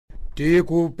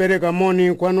Tikupereka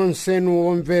moni kwa nonsenu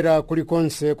omvera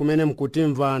kulikonse kumene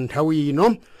mkutimva nthawi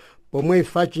ino pomwe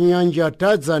ifa Chinyanja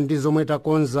tadza ndi zomwe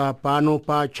takonza pano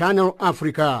pa Channel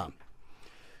Africa.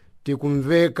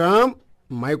 Tikumveka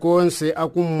maiko onse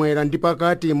akumwera ndi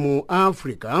pakati mu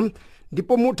Africa,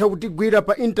 ndipo mutha kutigwira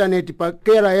pa intaneti pa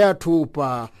kera yathu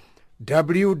pa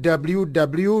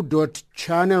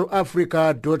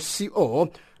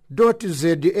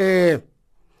www.channelafrica.co.za.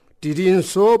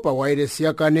 Tilinso pa wireless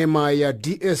ya kanema ya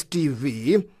DSTV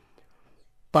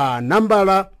pa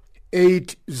nambala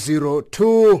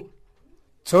 802.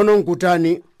 Tsono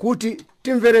nkutani kuti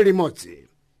timvere limodzi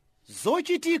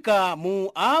zochitika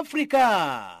mu Africa.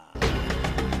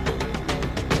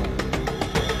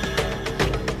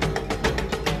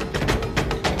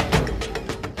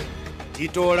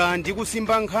 Titola ndi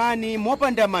kusimba nkhani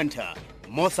mopanda mantha,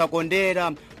 mosakondera,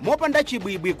 mopanda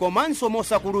chibwibwi komanso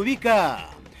mosakulubika.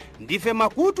 Ndife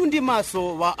makutu ndi maso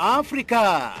wa Africa.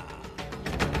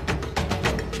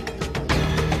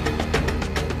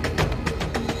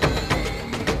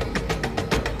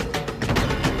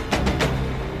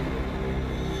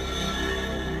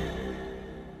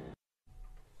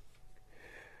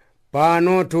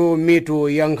 Pano tu mitu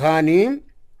ya nkhani.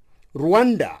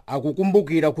 Rwanda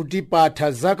akukumbukira kuti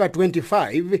patha zaka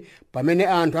 25 pamene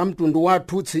anthu amtundu wa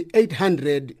Tutsi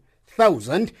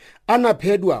 800,000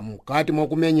 anaphedwa mkati mwa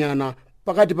kumenyana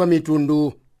pakati pa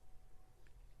mitundu.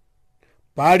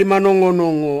 Pali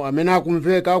manong'onong'o amene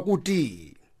akumveka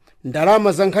kuti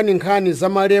ndalama za nkhaninkhani za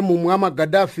malemu Muammar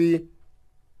Gaddafi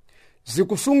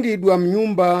zikusungidwa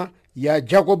mnyumba ya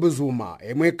Jacob Zuma,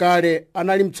 yemwe kale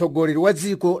anali mtsogoleri wa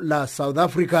dziko la South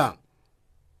Africa.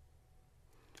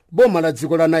 Boma la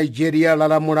dziko la Nigeria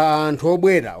lalamula anthu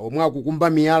obwera omwe akukumba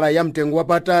miyala ya mtengo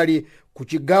wapatali ku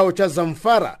chigawo cha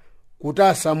Zamfara kuti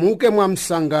asamuke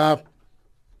mwamsanga.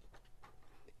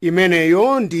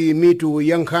 Imeneyo ndi mitu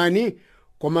ya nkhani,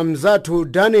 koma mzathu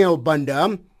Daniel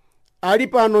Banda ali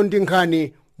pano ndi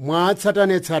nkhani mwa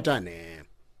tsatanetsatane.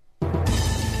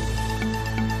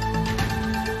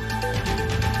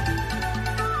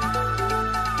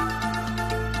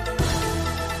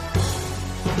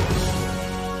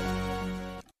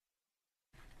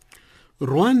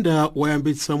 Rwanda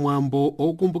wayambitsa mwambo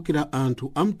okumbukira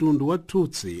anthu amtundu wa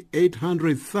Tutsi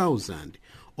 800,000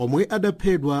 omwe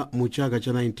adaphedwa mu chaka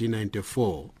cha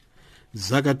 1994.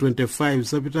 Zaka 25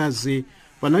 zapitazi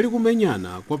panali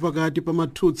kumenyana kwa pakati pa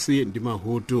Matutsi ndi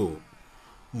Mahutu.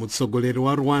 Mutsogoleri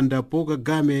wa Rwanda Paul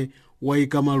Kagame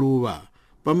wayika maluwa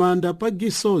pamanda pa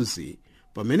Gisozi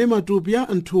pamene matupi a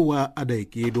anthuwa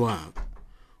adayikidwa.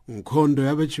 Nkhondo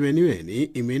ya pachiweniweni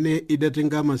imene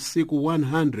idatenga masiku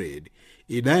 100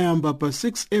 idayamba pa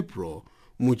 6 April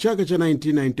mu chaka cha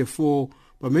 1994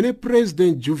 pamene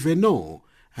President Juvenal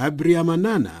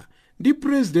Habyarimana ndi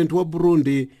President wa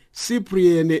Burundi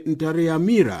Cyprien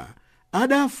Ntaryamira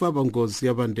adafa pa ngozi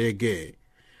ya pandege.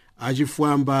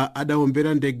 Achifwamba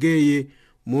adawombera ndegeyi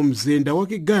mu mzinda wa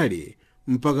Kigali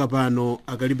mpaka pano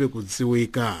akalibe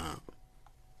kudziwika.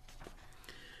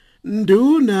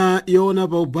 Nduna yoona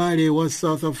pa ubale wa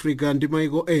South Africa ndi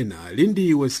maiko ena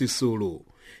Lindiwe Sisulu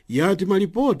yati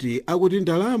malipoti akuti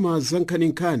ndalama za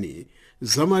nkhaninkhani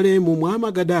za malemu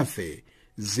Muammar Gaddafi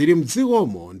zili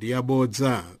mdzikomo ndi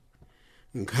yabodza.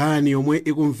 Nkhani yomwe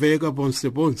ikumveka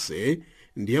ponseponse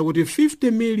ndi yakuti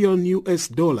 $50 million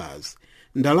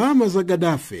ndalama za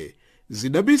Gaddafi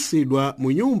zidabisidwa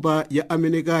mu nyumba ya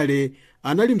amene kale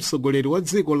anali mtsogoleri wa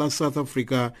dziko la South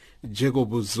Africa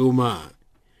Jacob Zuma.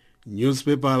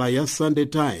 Newspapala ya Sunday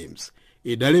Times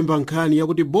idalemba nkhani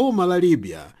yakuti boma la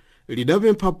Libya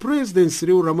lidapempha President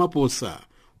Cyril Ramaphosa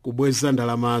kubweza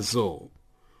ndalamazo.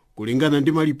 Kulingana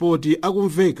ndi malipoti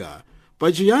akumveka,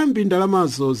 pachiyambi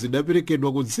ndalamazo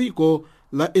zidaperekedwa ku dziko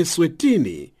la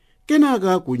Eswatini,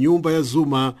 kenaka ku nyumba ya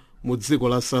Zuma mu dziko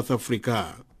la South Africa.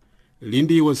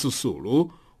 Lindiwe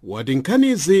Sisulu wati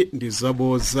nkhanizi ndi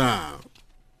zabodza.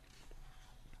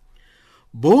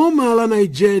 Boma la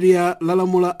Nigeria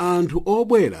lalamula anthu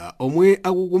obwera omwe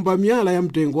akukumba miyala ya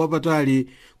mtengo wapatali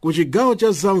ku chigawo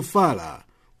cha Zamfara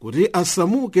kuti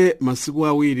asamuke masiku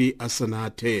awiri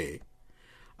asanathe.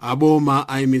 Aboma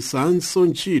ayimisanso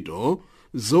ntchito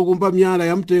zokumba miyala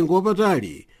ya mtengo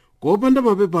wapatali kopanda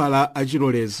mapepala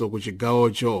achilolezo ku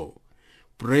chigawocho.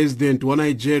 President wa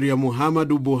Nigeria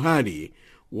Muhammadu Buhari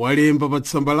walemba pa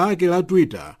tsamba lake la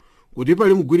Twitter kuti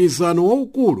pali mgwirizano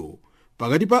waukulu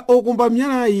pakati pa okumba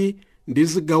miyalayi ndi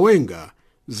zigawenga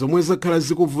zomwe zakhala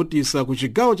zikuvutisa ku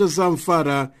chigawo cha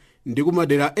Zamfara ndi ku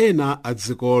madera ena a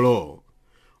dzikolo.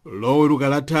 Loweruka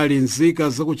lathali nzika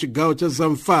za ku chigawo cha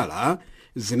Zamfara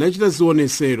zinachita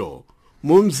zionesero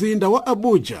mu mzinda wa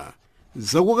Abuja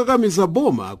zakukakamiza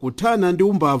boma kuthana ndi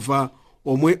umbava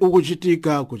omwe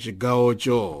ukuchitika ku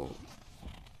chigawocho.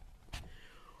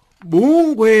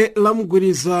 Bungwe la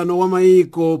mgwirizano wa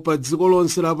mayiko pa dziko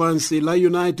lonse lapansi la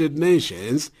United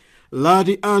Nations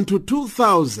lati anthu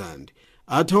 2,000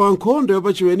 athawa nkhondo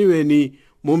yapachiweniweni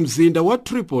mu mzinda wa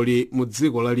Tripoli mu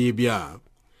dziko la Libya.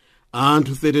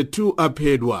 Anthu 32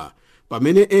 aphedwa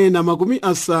pamene ena makumi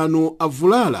asanu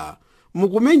avulala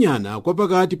mukumenyana kwa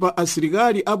pakati pa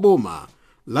asilikali a boma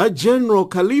la General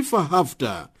Khalifa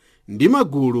Haftar ndi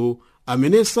magulu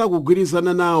amene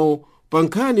sakugwirizana nawo pa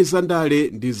nkhani za ndale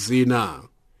ndi zina.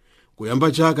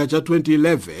 Kuyamba chaka cha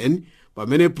 2011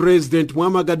 pamene President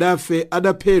Muammar Gaddafi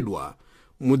adaphedwa,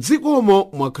 mu dzikomo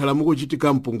mwakhala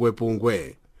mukuchitika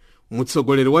mpungwepungwe.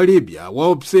 Mtsogoleri wa Libya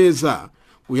waopseza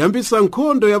kuyambisa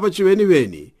nkhondo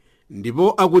yapachiweniweni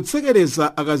ndipo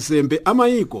akutsekereza akazembe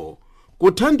amayiko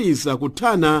kuthandiza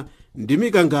kuthana ndi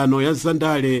mikangano ya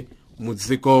zandale mu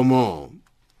dzikomo.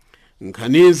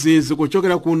 Nkhanizi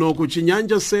zikuchokera kuno ku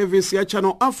Chinyanja Service ya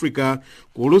Channel Africa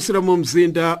kulusira mu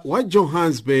mzinda wa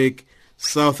Johannesburg,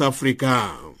 South Africa.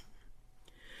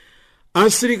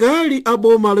 Asilikali a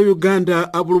boma la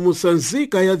Uganda apulumutsa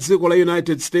nzika ya dziko la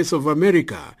United States of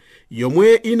America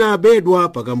yomwe inabedwa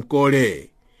pakamkole.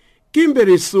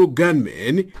 Kimberly Sue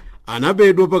Gunman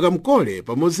anabedwa pakamkole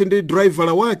pamodzi ndi driver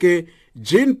wake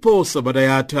Jean Paul sabata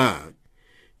yatha.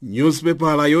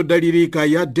 Newspaper yodalirika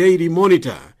ya Daily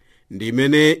Monitor ndi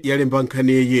imene yalemba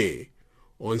nkhaniyi.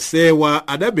 Onsewa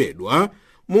adabedwa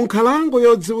mu nkhalango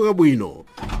yodziwika bwino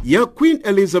ya Queen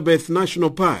Elizabeth National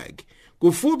Park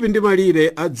kufupi ndi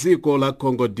malire a dziko la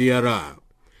Congo DR.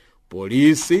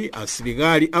 Polisi,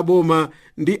 asilikali aboma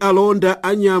ndi alonda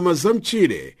a nyama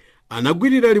zamtchire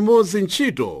anagwirira limodzi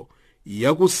ntchito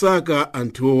yakusaka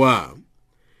anthuwa.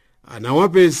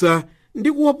 Anawapeza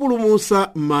ndi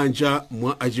kuwapulumutsa m'manja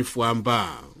mwa achifwamba.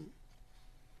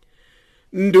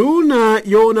 Nduna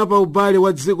yoona pa ubale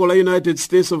wa dziko la United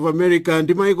States of America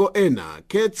ndi maiko ena,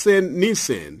 Kirsten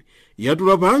Nielsen,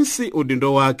 yatula pansi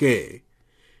udindo wake.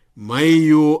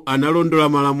 Mayiyu analondola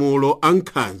malamulo a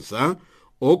nkhanza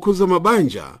okhuza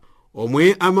mabanja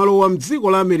omwe amalowa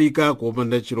mdziko la America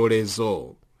kopanda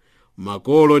chilolezo.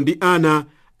 Makolo ndi ana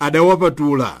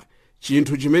adawapatula,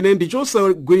 chinthu chimene ndi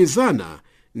chosagwirizana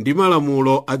ndi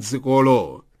malamulo a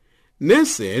dzikolo.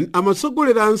 Nielsen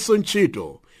amatsogoleranso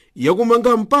ntchito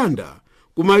yakumanga mpanda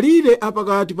kumalire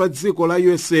apakati pa dziko la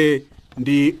USA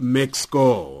ndi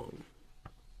Mexico.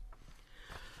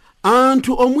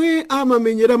 Anthu omwe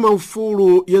amamenyera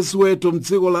maufulu ya ziweto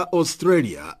mdziko la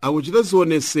Australia akuchita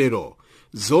zionesero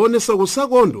zoonesa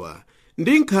kusakondwa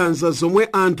ndi nkhanza zomwe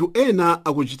anthu ena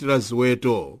akuchitira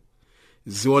ziweto.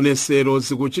 Zionesero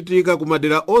zikuchitika ku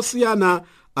madera osiyana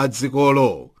a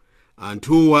dzikolo.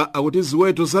 Anthuwa akuti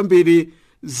ziweto zambiri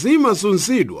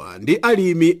zimazunzidwa ndi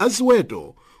alimi a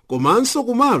ziweto komanso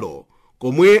kumalo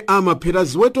komwe amaphera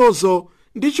ziwetozo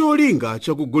ndi cholinga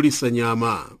chakugulitsa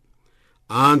nyama.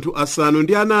 Anthu asanu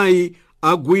ndi anayi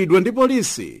agwidwa ndi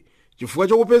polisi chifukwa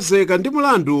chakupezeka ndi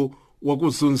mulandu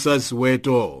wakuzunza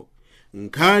ziweto.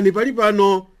 Nkhani pali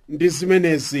pano ndi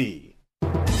zimenezi.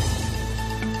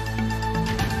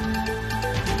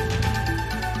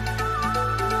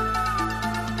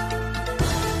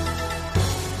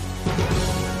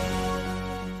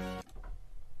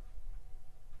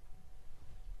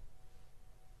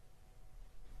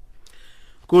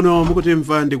 Kuno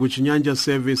mukutimva ndi ku Chinyanja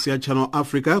Service ya Channel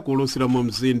Africa kulusira mu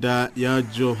mzinda ya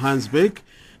Johannesburg.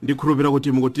 Ndikhulupirira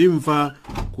kuti mukutimva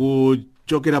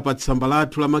kuchokera pa tsamba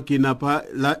lathu la makina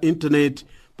la internet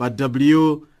pa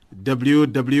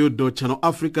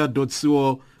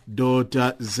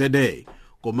www.channelafrica.co.za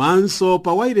komanso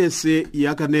pa wireless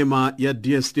ya kanema ya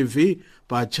DSTV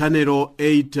pa channel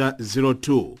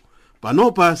 802.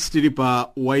 Panopa sitili pa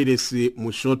wireless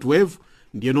mu shortwave,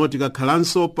 ndiyeno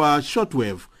tikakhalanso pa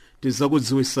shortwave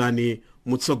tizakudziwisani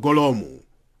mutsogolomu.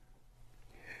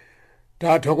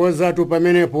 Tathokozatu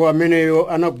pamenepo ameneyo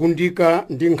anagundika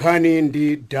ndi nkhani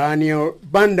ndi Daniel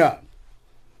Banda.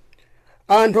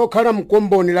 Anthu okhala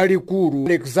mkomboni lalikulu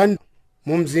Alexander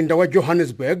mu mzinda wa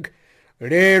Johannesburg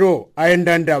lero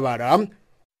ayenda ndawala.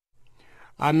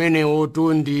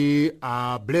 Amenewotu ndi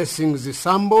Blessings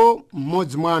Sambo,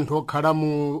 mmodzi mwa anthu okhala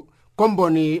mu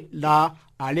komboni la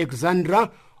Alexandra,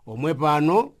 omwe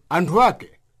pano anthu ake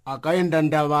akayenda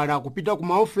ndawala kupita ku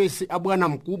maofesi a bwana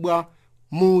mkubwa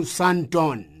mu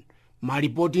Sandton.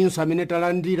 Malipotinso amene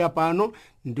talandira pano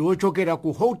ndi ochokera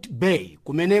ku Hout Bay,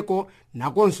 kumeneko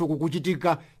nakonso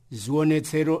kukuchitika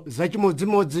zionetsero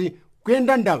zachimodzimodzi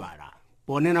kuyenda ndawala,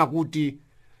 ponena kuti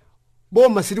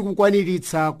boma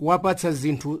silikukwaniritsa kuwapatsa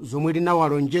zinthu zomwe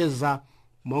linawalonjeza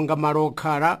monga malo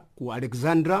okhala ku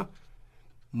Alexandra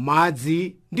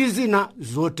madzi ndi zina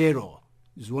zotero.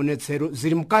 Zionetsero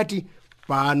zili mkati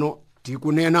pano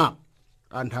tikunena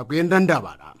anthu akuyenda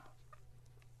ndabala.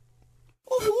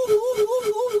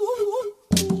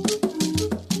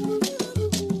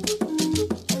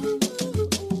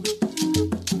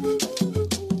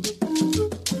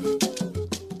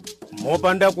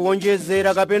 Mopanda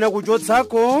kuonjezera kapena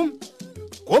kuchotsako,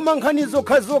 koma nkhani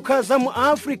zokhazokha za mu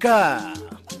Africa.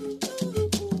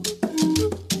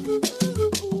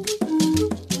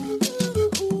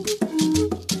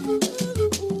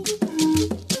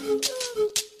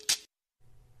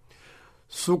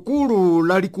 Sukulu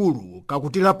lalikulu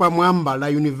kakutira pamwamba la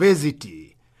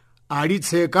university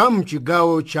alitseka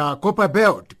mchigawo cha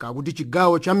Copperbelt kakuti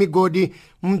chigawo cha migodi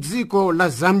mdziko la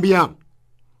Zambia.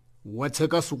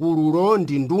 Watseka sukululo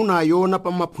ndi nduna yona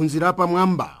pa maphunziro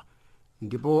apamwamba,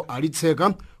 ndipo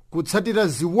alitseka kutsatira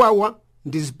ziwawa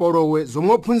ndi zipolowe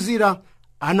zomwe ophunzira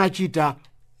anachita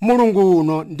mulungu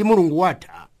uno ndi mulungu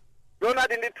watha.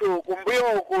 Donald ndithu kumbuyo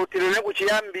kutilene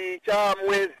kuchiyambi cha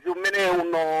mwezi umene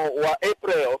uno wa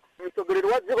April, mtsogoleri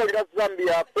wa dziko la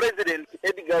Zambia President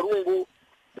Edgar Lungu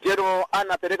jero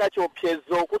anapereka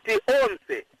chiopsezo kuti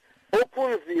onse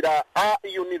ophunzira a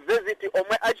university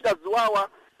omwe achita ziwawa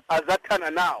azathana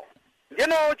nawo.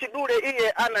 Ndeno chidule iye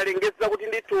analengeza kuti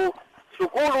ndithu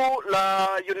sukulu la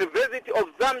University of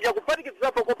Zambia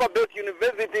kuphatikizapo Copperbelt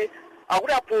University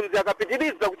akuti aphunzi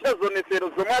akapitiriza kuchita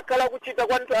zionetsero zomwe akhala kuchita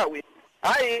kwa nthawi,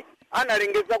 ayi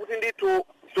analengeza kuti ndithu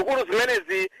sukulu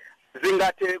zimenezi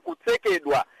zingathe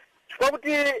kutsekedwa. Chifukwa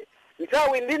kuti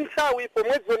nthawi ndi nthawi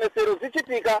pomwe zionetsero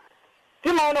zichitika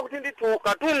timaona kuti ndithu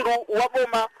katundu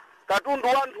waboma, katundu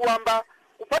wa anthu wamba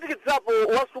kuphatikizapo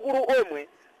wa sukulu omwe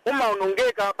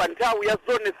umaonongeka pa nthawi ya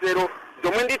zionetsero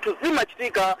zomwe ndithu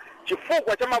zimachitika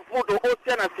chifukwa cha mavuto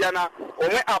osiyanasiyana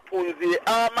omwe aphunzi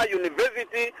a ma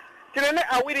university tilene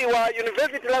awiri wa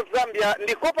University la Zambia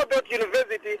ndi Copperbelt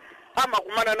University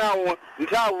amakumana nawo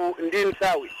nthawi ndi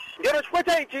nthawi. Ndero chifukwa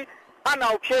cha ichi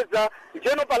anaopseza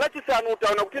njeno pa lachisanu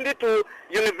taona kuti ndithu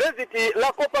University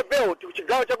la Copperbelt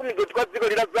kuchigawo cha kumigodi kwa dziko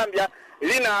la Zambia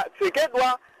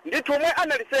linatsekedwa. Ndithu omwe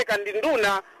analiseka ndi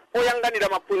nduna oyang'anira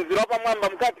maphunziro apamwamba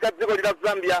mkati ka dziko la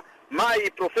Zambia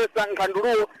mayi Profesa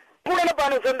Nkhanduluo. Pulana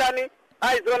pano zondani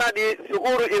aizonadi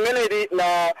sukulu imeneli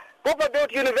la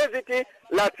Copperbelt University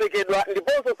latsekedwa,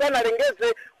 ndiponso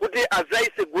sanalengeze kuti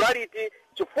azaise gulariti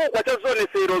chifukwa cha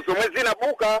zionetsero zomwe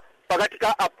zinabuka pakati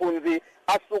ka aphunzi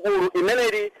a sukulu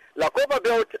imeneli la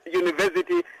Copperbelt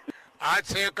University.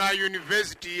 Atseka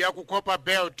university ya ku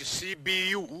Copperbelt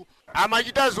CBU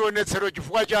amachita zionetsero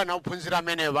chifukwa chana ophunzira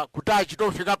amenewa kuti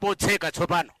achitofika potseka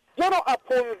tsopano. Jero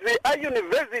aphunzi a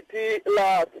university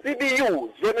la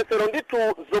CBU zionetsero ndithu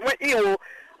zomwe iwo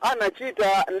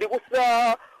anachita ndi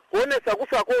kuonesa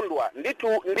kusakondwa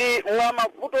ndithu ndi mwa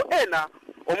mavuto ena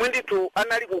omwe ndithu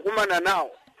anali kukumana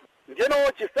nawo. Njeno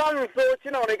chisanzo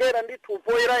chinaonekera ndithu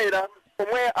poyeraera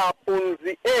pomwe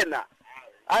aphunzi ena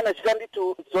anachita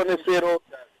ndithu zionetsero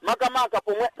makamaka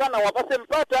pomwe kana wapase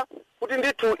mpata kuti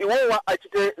ndithu iwowa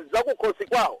achite zakukhosi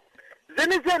kwawo.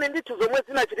 Zenizeni ndithu zomwe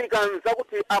zinachitika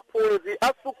nzakuti aphunzi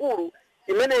a sukulu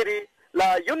imeneli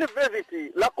la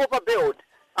University la Copperbelt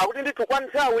akuti ndithu kwa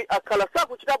nthawi akhala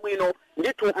sakuchita bwino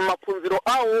ndithu maphunziro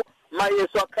awo,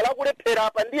 mayeso akhala kulephera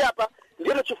apa ndi apa.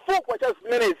 Ndino chifukwa cha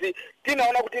zimenezi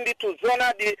tinaona kuti ndithu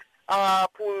zonadi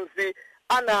aphunzi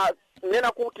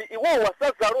ananena kuti iwowa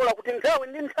sazalola kuti nthawi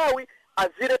ndi nthawi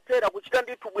azilephera kuchita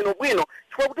ndithu bwinobwino,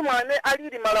 chifukwa kuti mwana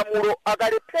alili malamulo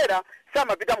akalephera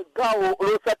samapita mgawo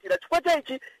losatira. Chifukwa cha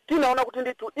ichi tinaona kuti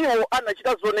ndithu iwo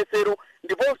anachita zionetsero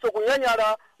ndiponso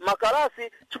kunyanyala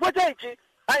makalasi. Chifukwa cha ichi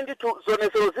ayi ndithu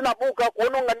zionetsero zinabuka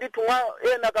kuononga ndithu mwa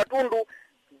ena katundu,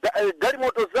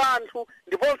 galimoto za anthu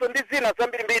ndiponso ndi zina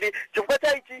zambirimbiri. Chifukwa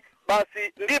cha ichi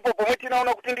basi ndipo pomwe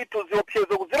tinaona kuti ndithu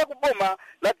ziopsezo kuzira kuboma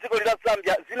la dziko la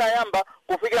Zambia zinayamba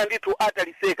kufikira ndithu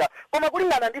ataliseka. Koma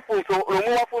kulingana ndi funso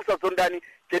lomwe wafunsa zondani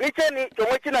chenicheni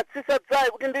chomwe chinatsisa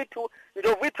dzayi kuti ndithu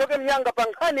njovu itsoke mnyanga pa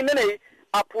nkhani imeneyi,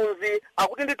 aphunzi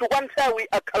akuti ndithu kwa nthawi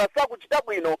akhala sakuchita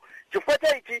bwino. Chifukwa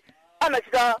cha ichi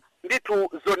anachita ndithu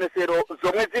zionetsero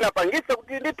zomwe zinapangisa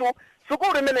kuti ndithu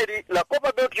sukulu imeneli la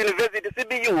Copperbelt University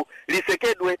CBU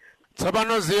lisekedwe.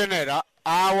 Tsopano ziyenera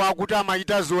awa kuti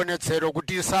amachita zionetsero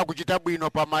kuti sakuchita bwino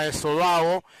pa mayeso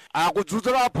awo,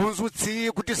 akudzudzula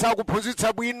aphunzitsi kuti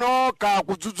sakuphunzitsa bwino,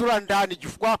 kakudzudzula ndani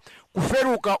chifukwa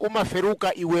kuferuka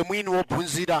umaferuka iwe mwini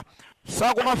wophunzira,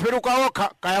 sakumaferuka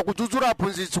okha kaya kudzudzula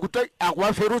aphunzitsi kuti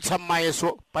akuwaferutsa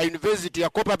m'mayeso pa University ya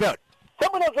Copperbelt.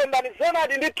 Sabwino zondani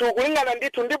zonadi ndithu kulingana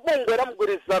ndithu ndi bungwe la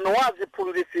mgwirizano wa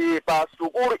ziphunzitsi pa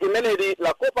sukulu imeneli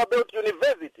la Copperbelt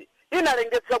University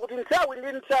inalengeza kuti nthawi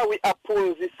ndi nthawi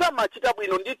aphunzi samachita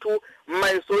bwino ndithu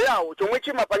m'mayeso yawo, chomwe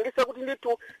chimapangisa kuti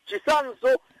ndithu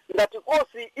chisanzo ngati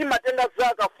kosi imatenga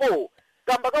zaka 4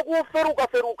 kamba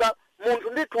kakuferuka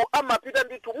munthu ndithu amapita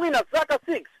ndithu mwina zaka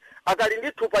 6 akali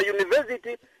ndithu pa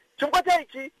university. Chifukwa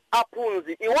chaichi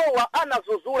aphunzi iwowa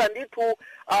anazuzula ndithu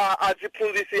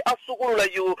aziphunzisi asukulu la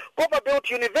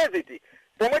Copperbelt University,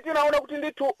 pomwe tinaona kuti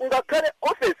ndithu ngakhale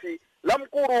ofesi la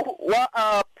mkulu wa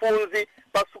aphunzi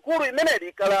pa sukulu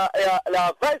imeneli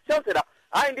la vice chancellor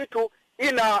ayi ndithu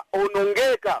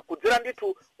inaonongeka kudzera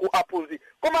ndithu ku aphunzi.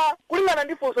 Koma kulingana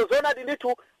ndi funso zonadi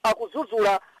ndithu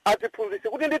akuzuzula aziphunzisi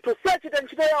kuti ndithu sachita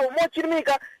ntchito yawo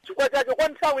mochilimika, chifukwa chake kwa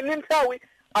nthawi ndi nthawi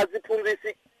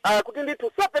aziphunzisi kuti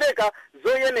ndithu sapereka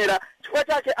zoyenera, chifukwa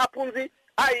chake aphunzi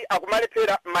ayi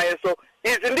akumalephera mayeso.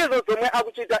 Izi ndizo zomwe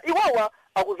akuchita iwowa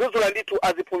akuzuzula ndithu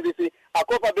aziphunzisi a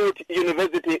Copperbelt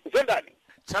University zondani.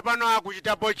 Tsapano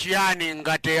akuchitapo chiyani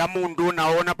ngati amundu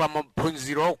naona pa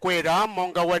maphunziro okwera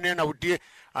monga wanena kuti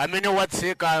amene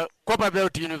watseka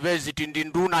Copperbelt University ndi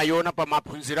nduna yona pa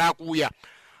maphunziro akuya,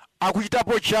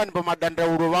 akuchitapo chiyani pa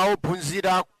madandaulo wawo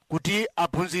phunzira kuti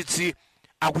aphunzitsi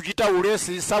akuchita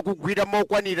ulesi sakugwira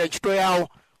mokwanira ntchito yawo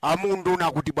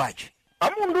amunduna kuti bwanji?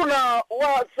 Amunduna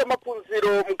wa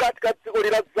zamaphunziro mkati ka dziko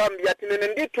la Zambia tinene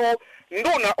ndithu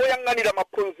nduna oyang'anira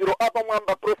maphunziro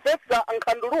apamwamba Profesa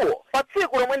Nkhanduluwo pa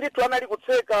tsiku lomwe ndithu anali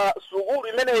kutseka sukulu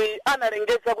imeneyi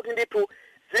analengeza kuti ndithu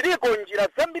ziliko njira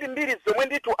zambirimbiri zomwe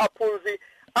ndithu aphunzi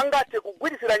angathe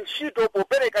kugwirisira ntchito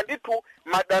popereka ndithu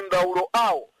madandaulo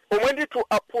awo, omwe ndithu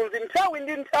aphunzi nthawi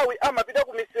ndi nthawi amapita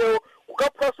ku misewu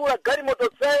kukaphwasula galimoto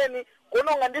zaeni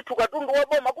kononga ndithu katundu wa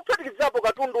boma kuphatikizapo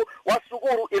katundu wa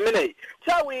sukulu imeneyi.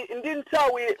 Nthawi ndi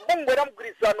nthawi bungwe la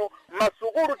mgwirizano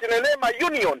masukulu tinene ma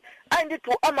union ayi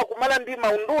ndithu amakumana ndi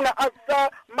maunduna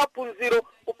asa maphunziro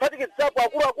kuphatikizapo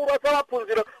akuluakulu asa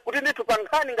maphunziro kuti ndithu pa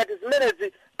nkhani ngati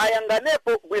zimenezi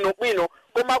ayanganepo bwinobwino,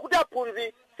 koma kuti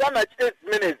aphunzi sanachite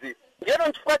zimenezi. Ngeno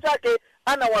nchifukwa chake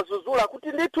anawazuzula kuti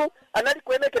ndithu anali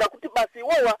kuyenekera kuti basi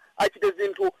iwowa achite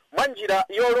zinthu mwa njira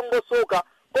yolongosoka,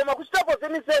 koma kuchitapo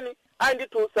zenizeni ayi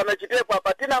ndithu sanachitepo.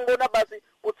 Apa tinangona basi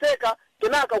kutseka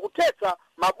kenaka kuthetsa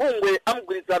mabungwe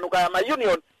amgwirizano kaya ma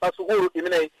union pa sukulu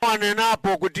imeneyi.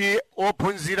 Anenapo kuti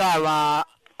ophunzira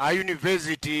a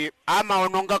university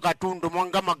amaononga katundu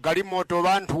monga magalimoto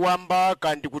vanthu wamba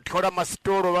kandi kuthyola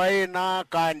masitolo vaena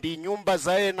kandi nyumba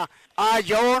zaena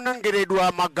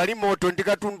ajaonongeredwa magalimoto ndi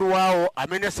katundu wawo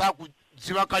amene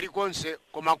sakudziwa kalikonse,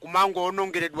 koma kumango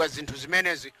onongeredwa zinthu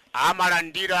zimenezi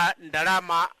amalandira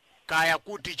ndalama kaya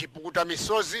kuti chipukuta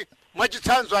misozi.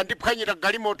 Mwachitsanzo andiphwanyira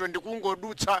galimoto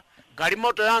ndikungodutsa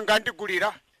galimoto yanga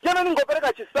andigulira. Jana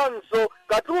ningopereka chisanzo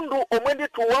katundu omwe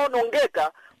ndithu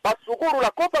waonongeka pa sukulu la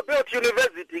Copperbelt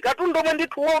University, katundu omwe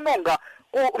ndithu waononga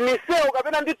ku misewu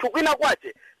kapena ndithu kwina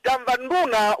kwache. Tamva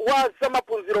nduna wa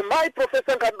zamaphunziro mayi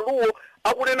Profesa Nkhanduluwo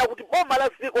akunena kuti boma la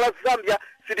dziko la Zambia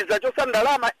silidzachosa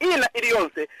ndalama ina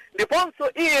iliyonse,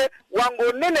 ndiponso iye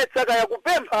wangonenetsa kaya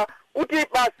kupempha kuti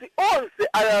basi onse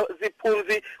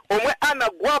aziphunzi omwe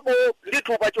anagwapo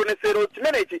ndithu pa chionesero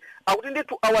chimenechi akuti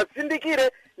ndithu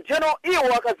awazindikire. Njeno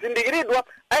iwo akazindikiridwa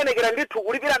ayenekera ndithu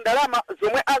kulipira ndalama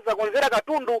zomwe azakonzera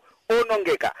katundu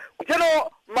onongeka.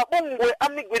 Njeno mabungwe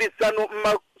amigwirizano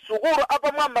masukulu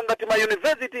apamwamba ngati ma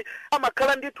university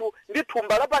amakhala ndithu ndi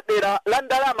thumba lapadera la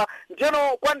ndalama.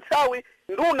 Njeno kwa nthawi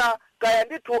nduna kaya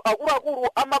ndithu akuluakulu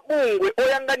amabungwe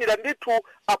oyang'anira ndithu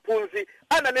aphunzi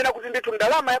ananena kuti ndithu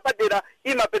ndalama yapadera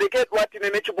imaperekedwa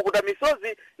tinene chipukuta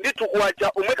misozi ndithu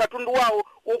kuwacha omwe katundu wawo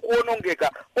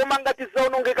ukuonongeka. Koma ngati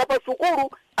zaonongeka pa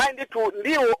sukulu ayi ndithu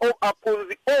ndiwo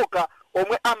aphunzi oka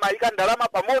omwe amayika ndalama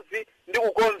pamodzi ndi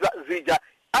kukonza zija.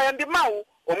 Aya ndi mawu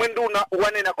omwe nduna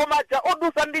wanena, koma aja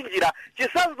odusa ndi njira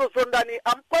chisanzo zondani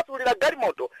ampatulira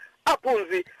galimoto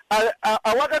aphunzi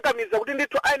awakakamiza kuti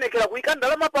ndithu ayenekera kuyika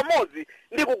ndalama pamodzi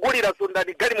ndi kugulira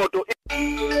zondani galimoto.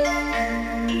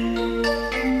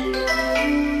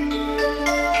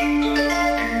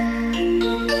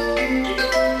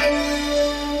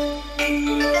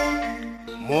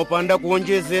 mopanda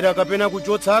kuonjezera kapena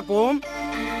kuchotsako,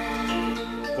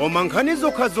 koma nkhani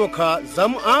zokhazokha za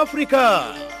mu Africa.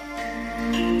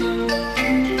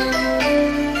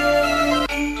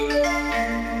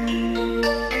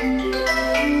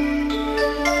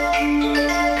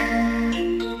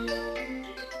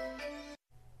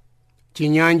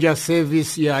 Chinyanja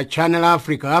service ya Channel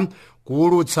Africa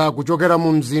kuulutsa kuchokera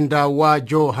mu mzinda wa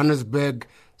Johannesburg,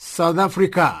 South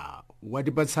Africa.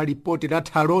 Watipatsa ripoti la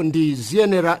thalo ndi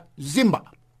ziyenera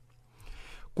Zimba.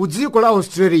 Ku dziko la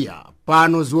Australia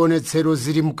pano zionetsero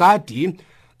zili mkati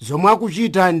zomwe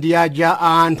akuchita ndi aja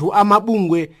anthu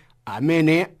amabungwe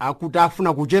amene akuti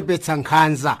afuna kuchepetsa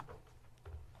nkhanza.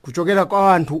 kuchokera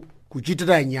kwa anthu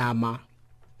kuchitira nyama,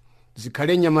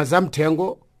 zikhale nyama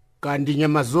zamthengo kandi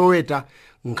nyama zoweta,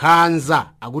 nkhanza.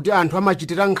 Akuti anthu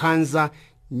amachitira nkhanza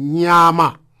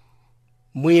nyama,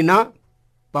 mwina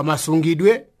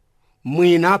pamasungidwe,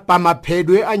 mwina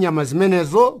pamaphedwe a nyama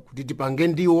zimenezo kuti tipange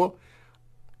ndiwo.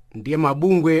 Ndiye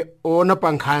mabungwe ona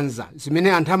pa nkhanza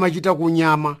zimene anthu amachita ku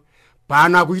nyama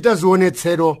pano akuchita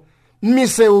zionetsero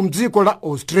m'misewu mdziko la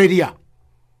Australia.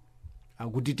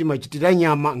 Akuti timachitira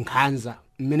nyama nkhanza,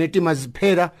 mmene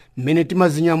timaziphera, mmene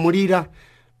timazinyamulira,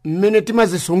 mmene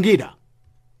timazisungira.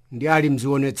 Ndi ali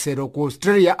mzionetsero ku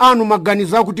Australia. Anu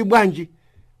maganizo akuti bwanji?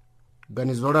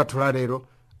 Ganizo lathu la lero.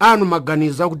 Anu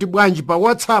maganizo akuti bwanji pa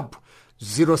WhatsApp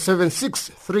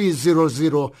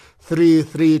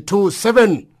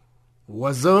 0763003327,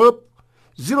 WhatsApp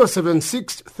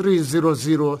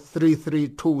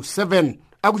 0763003327.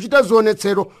 Akuchita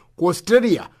zionetsero ku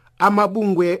Australia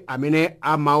amabungwe amene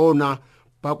amaona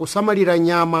pakusamalira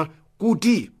nyama,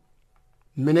 kuti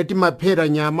mmene timaphera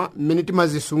nyama, mmene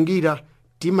timazisungira,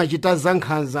 timachita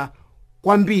zankhanza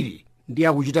kwambiri. Ndi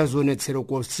akuchita zionetsero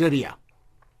ku Australia.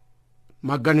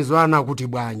 Maganizo anu akuti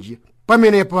bwanji?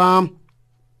 Pamenepa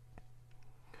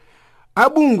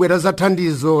abungwe la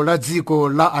zathandizo la dziko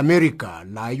la America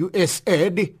la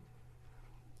USAID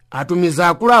atumiza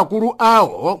akuluakulu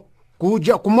awo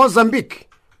kuja ku Mozambique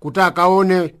kuti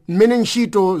akaone mmene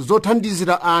ntchito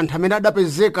zothandizira anthu amene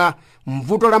adapezeka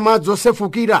mvuto la madzi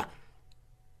osefukira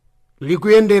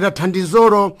likuyendera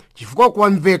thandizolo, chifukwa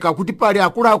kwamveka kuti pali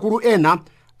akuluakulu ena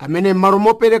amene m'malo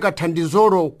mopereka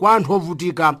thandizolo kwa anthu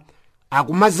ovutika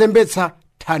akumazembetsa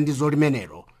thandizo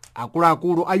limenelo.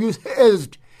 Akuluakulu a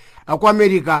USAID aku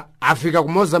America afika ku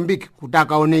Mozambique kuti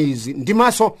akaone izi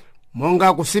ndimaso,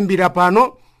 monga kusimbira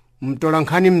pano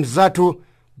mtolankhani mzathu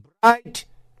Bright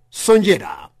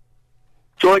Sonjera.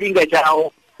 Cholinga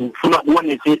chawo kufuna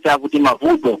kuonetsetsa kuti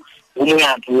mavuto omwe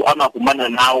anthu amakumana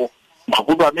nawo,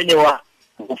 mavuto amenewa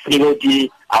kufunira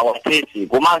kuti awathetsa,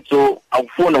 komanso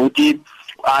akufuna kuti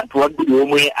anthu ambiri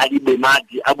omwe alibe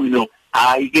madzi abwino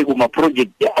aike ku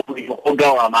maprojekti abwino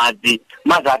ogawa madzi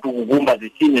mazatu kukumba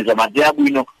zitsime za madzi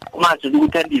abwino, komanso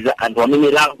ndikuthandiza anthu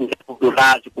amene langu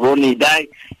la chikuloni idai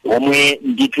omwe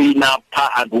ndithu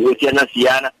inapha anthu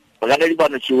osiyanasiyana. Pakadali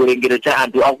pano chiwerengero cha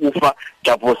anthu akufa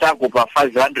chaposako pa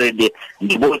 500,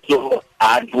 ndiponso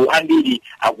anthu ambiri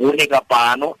akuoneka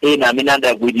pano, ena amene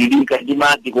adakwidilika ndi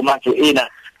madzi, komanso ena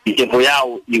mitengo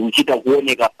yawo ikuchita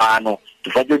kuoneka pano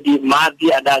chifukwa choti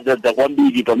madzi adazadza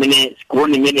kwambiri pamene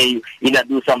sikuloni imeneyi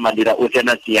inadusa madera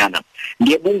osiyanasiyana.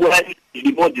 Ndiye bungwe lali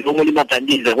limodzi lomwe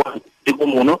limathandiza kwa dziko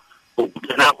muno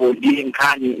kukutanako ndi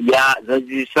nkhani ya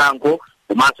zazisankho,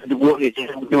 komanso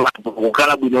ndikuonetsetsa kuti anthu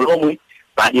kukhala bwino lomwe.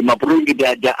 Pali mapurojekti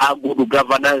aja a good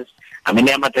governance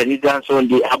amene amathandizanso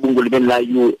ndi abungwe limene la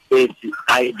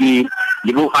USAID.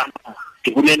 Ndipo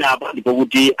tikunena apa ndipo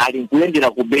kuti ali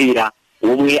nkuyendera kubeira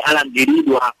omwe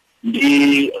alandiridwa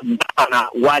ndi mpana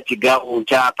wa chigawo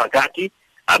cha pakati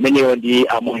ameneyo ndi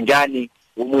amonjani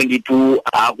omwe nditu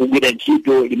akugwira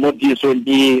ntchito limodzinso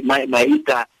ndi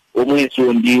maita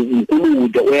omwenso ndi mkulu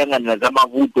uja oyang'anira za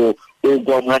mavuto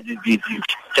ogwa mwadzidzidzi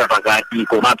chapakati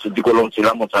komanso dziko lonse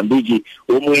la Mozambique,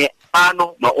 omwe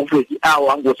pano maofesi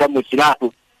awo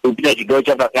angosamutsiratu kupita chigawo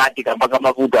chapakati kamba ka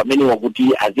mavuto amene wakuti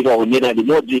azikaonera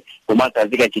limodzi komanso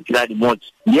azikachitira limodzi.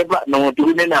 Ndiye pano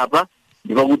tikunena apa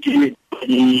ndipo kuti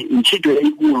ntchito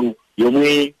yaikulu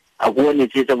yomwe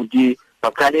akuonetsetsa kuti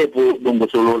pakhalepo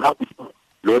dongosolo lakuti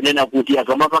lonena kuti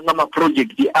akamapanga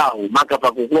maprojekti awo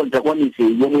makapa kukonza kwa misewu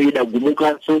yomwe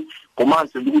idagumukanso,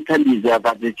 komanso ndikuthandiza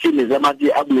pa zitsime za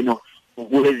madzi abwino.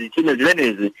 Kukule zitsime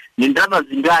zimenezi ni ndalama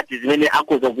zingati zimene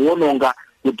akhoza kuononga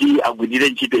kuti agwirire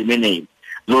ntchito imeneyi.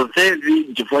 Zonsezi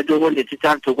chifukwa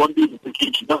choonetsetsanso kwambiri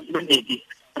kuti chigawo chimenechi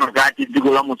pakati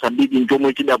dziko la Mozambique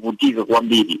nchomwe chidavutika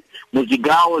kwambiri.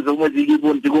 Muzigawo zomwe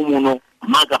zilipo mdziko muno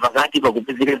maka pakati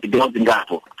pakupezeka zigawo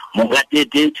zingapo, monga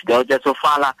Tete, chigawo cha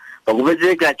Sofala,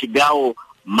 pakupezeka chigawo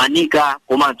Manika,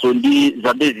 komanso ndi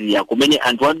Zambezia kumene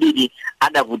anthu ambiri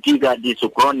adavutika ndi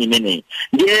sikuloni imeneyi.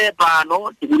 Ndiye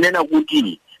pano tikunena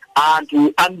kuti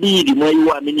anthu ambiri mwa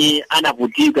iwo amene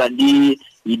anavutika ndi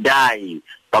idai,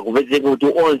 pakupezeka kuti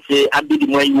onse ambiri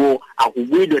mwa iwo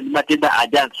akugwidwa ndi matenda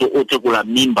ajanso otsekula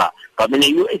mimba,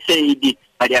 pamene USAID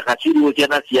pali akatswiri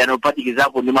osiyanasiyana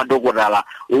opatikizapo ndi madokotala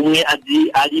omwe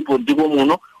alipo ndiko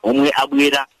muno omwe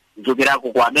abwera kuchokerako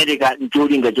ku America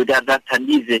ncholinga choti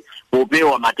adzathandize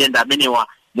popewa matenda amenewa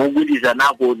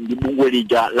mogwirizanako ndi bungwe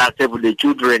lija la Save the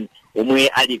Children omwe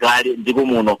ali kale ndiko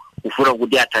muno kufuna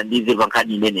kuti athandize pa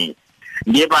nkhani imeneyi.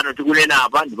 Ndiye pano tikunena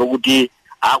apa ndipo kuti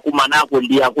akumanako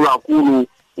ndi akuluakulu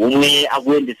omwe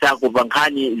akuyendesako pa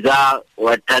nkhani za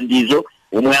thandizo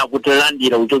omwe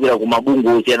akutilandira kuchokera ku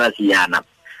mabungu osiyanasiyana.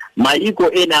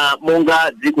 Maiko ena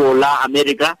monga dziko la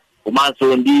America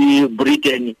komanso ndi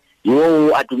Britain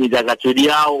iwo atumiza akatswiri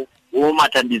awo,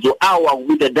 mathandizo awo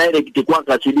akupita direct kwa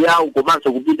akatswiri awo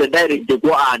komanso kupita direct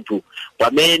kwa anthu,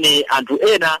 pamene anthu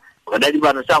ena kadali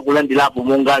pano sakulandirapo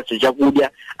monganso chakudya,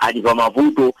 ali pa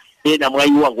mavuto. Ena mwa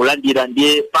iwo akulandira,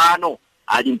 ndiye pano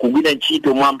ali nkugwira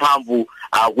ntchito mwamphamvu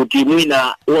kuti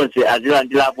mwina onse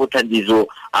azilandirapo thandizo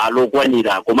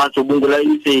lokwanira. Komanso bungwe la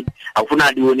USAID akufuna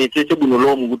alionetsetse bwino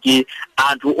lomwe kuti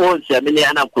anthu onse amene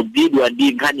anakhudzidwa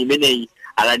ndi nkhani imeneyi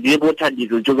alandirepo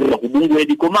thandizo kuchokera ku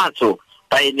bungweli. Komanso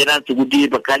payeneranso kuti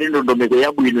pakhale ndondomeko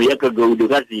yabwino yakagawidwe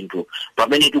ka zinthu,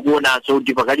 pamene tikuonanso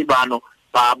kuti pakali pano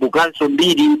pabukanso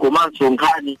mbiri komanso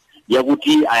nkhani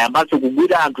yakuti ayambanso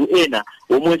kugwira anthu ena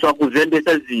omwenso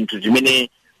akuzembesa zinthu zimene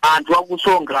anthu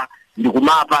akusonkha ndi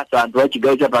kumapasa anthu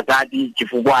achigawo chapakati,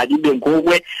 chifukwa alibe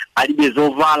nkhokwe, alibe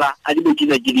zovala, alibe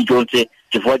china chilichonse,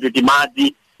 chifukwa choti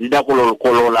madzi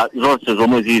zidakolola zonse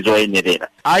zomwe zili zoyenerera.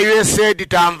 USAID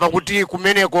tamva kuti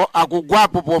kumeneko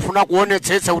akugwapo pofuna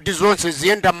kuonetsetsa kuti zonse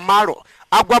ziyenda m'malo.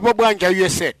 Agwapo bwanja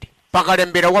USAID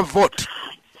pakalembera kwa vote?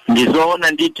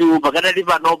 Ndizoona nditu pakadali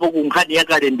panopo kunkhani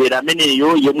yakalembera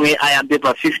ameneyo yomwe ayambe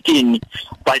pa 15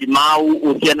 pali mawu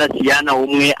osiyanasiyana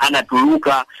omwe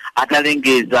anatuluka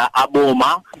atalengeza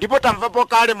aboma. Ndipo tamvapo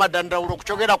kale madandaulo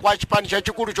kuchokera kwa chipani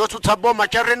chachikulu chotsutsa boma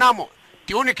cha Renamo.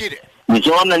 Tiunikire.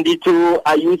 Ndizoona nditu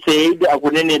USAID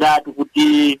akuneneratu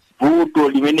kuti vuto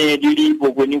limene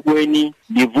lilipo kwenikweni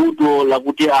ndi vuto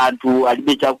lakuti anthu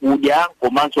alibe chakudya,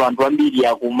 komanso anthu ambiri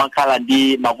akumakhala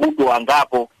ndi mavuto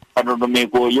angapo pa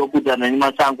ndondomeko yokhudzana ndi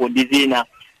masankho ndi zina,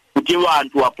 kuti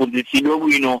anthu aphunzitsidwe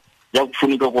bwino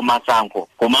yakufunika kwa masankho.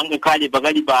 Koma ngakhale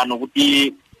pakali pano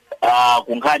kuti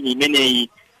kunkhani imeneyi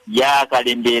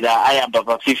yakalembera ayamba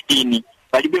pa 15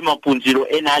 palibe maphunziro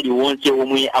ena aliwonse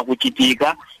omwe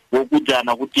akuchitika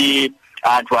wokhudzana kuti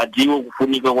anthu adziwe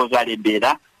kufunika kwa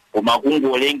kalembera, koma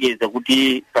kungolengeza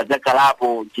kuti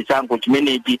padzakhalapo chisankho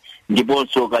chimenechi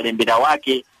ndiponso kalembera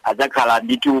wake adzakhala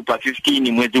nditu pa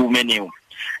 15 mwezi umenewu.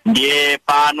 Ndiye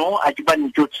pano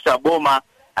achipani chotsutsa boma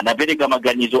anapereka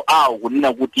maganizo awo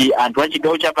kunena kuti anthu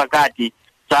achigawo chapakati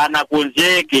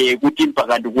sanakonzeke kuti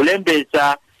mpaka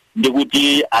ndikulembesa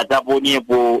ndikuti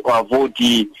adzaponepo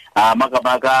voti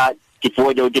makamaka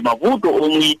chifukwa chakuti mavuto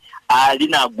omwe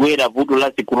alinagwera vuto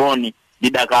la sikroni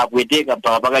lidakapweteka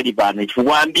mpaka pakali pano,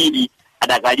 chifukwa ambiri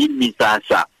adakali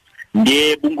m'misasa.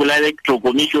 Ndiye bungwe la Electoral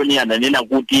Commission ananena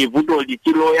kuti vuto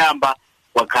lisiloyamba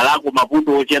kwakhalako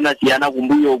mavuto osiyanasiyana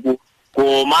kumbuyoku,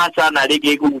 koma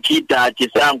sanalekeko kuchita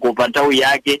chisankho pa nthawi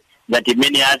yake ngati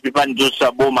mmene achipani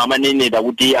chotsutsa boma amanenera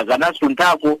kuti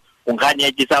akanasunthako kunkhani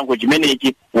ya chisankho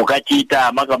chimenechi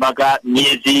ukachita makamaka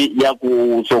myezi ya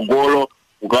kusogolo,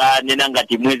 ukanena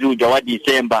ngati mwezi uja wa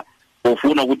Disemba,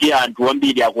 pofuna kuti anthu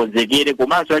ambiri akonzekere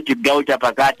komanso achigawo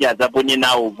chapakati adzapone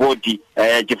nawo voti.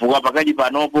 Chifukwa pakali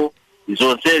panopo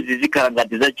zonsezi zikhala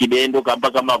ngati zachilendo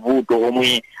kamba ka mavuto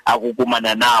omwe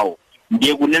akukumana nawo.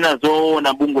 Ndiye kunena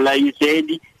zoona bungwe la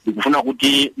USAID likufuna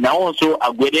kuti nawonso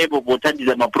agwerepo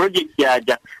pothandiza maprojekti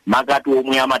aja makatu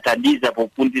omwe amathandiza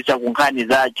pophunzitsa kunkhani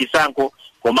za chisankho,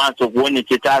 komanso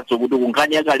kuonetsetsanso kuti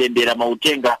kunkhani yakalembera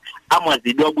mautenga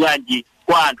amwazidwa bwanji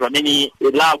kwa anthu amene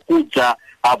lakudza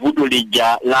vuto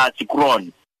lija la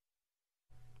sikroni.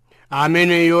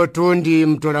 Amene yotu ndi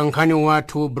mtolankhani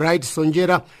wathu Bright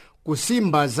Sonjera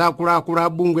kusimba zakuluakulu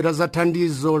bungwe la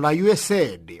zathandizo la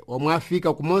USAID omwe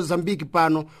afika ku Mozambique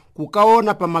pano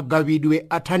kukaona pa magawidwe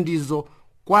a thandizo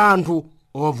kwa anthu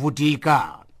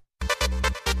ovutika.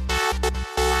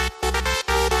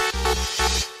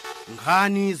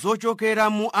 Nkhani zochokera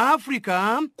mu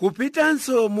Africa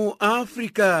kupitanso mu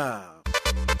Africa.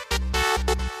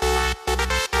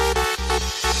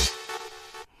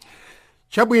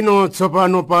 Chabwino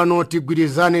tsopano pano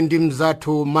tigwirizane ndi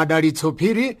mzathu Madalitso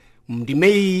Phiri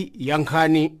mndimeyi ya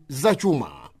nkhani zachuma.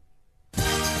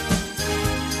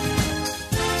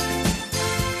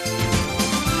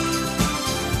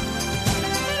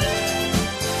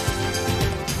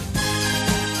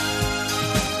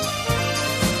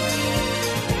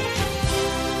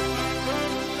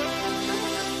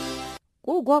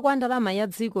 Kugwa kwa ndalama ya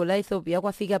dziko la Ethiopia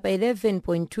kwafika pa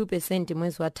 11.2%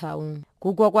 mwezi wathawu.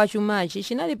 Kugwa kwa chumachi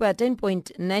chinali pa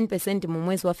 10.9% mu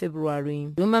mwezi wa February.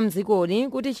 Chuma mdzikoli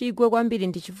kuti chigwe kwambiri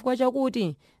ndi chifukwa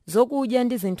chakuti zokudya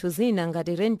ndi zinthu zina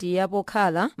ngati renti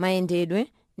yapokhala, mayendedwe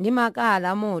ndi makala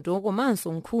amoto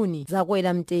komanso nkhuni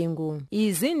zakwera mtengo.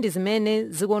 Izi ndi zimene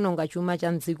zikuononga chuma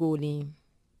cha mdzikoli.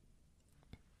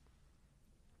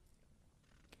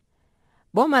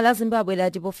 boma la zimbabwe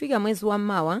lati pofika mwezi wa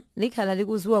mawa likhala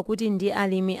likuziwa kuti ndi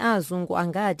alimi azungu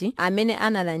angati amene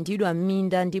analandidwa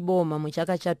m'minda ndi boma mu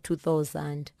chaka cha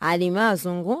 2000. alimi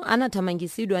azungu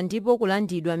anathamangisidwa ndipo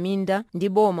kulandidwa minda ndi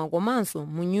boma komanso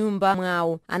mu nyumba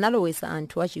mwawo analowesa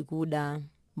anthu achikuda.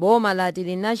 boma lati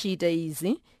linachita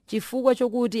izi chifukwa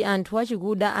chokuti anthu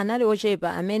achikuda anali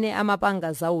ochepa amene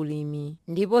amapanga za ulimi.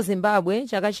 ndipo zimbabwe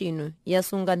chaka chino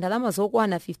yasunga ndalama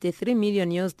zokwana $53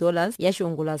 million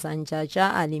yachongolazanja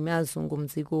cha alimi azungu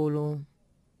mdzikolo.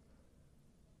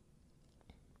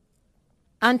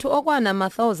 anthu okwana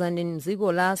 1000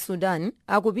 mdziko la sudan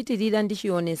akupitirira ndi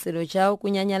chionesero chawo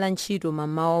kunyanyala ntchito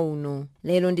mamawa uno.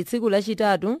 lero ndi tsiku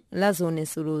lachitatu la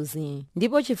zioneserozi,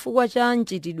 ndipo chifukwa cha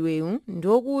mchitidwewu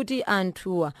ndiokuti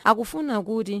anthuwa akufuna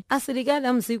kuti asilikali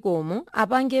a mdzikomo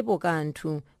apangepo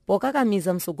kanthu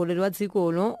pokakamiza mtsogoleri wa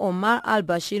dzikolo Omar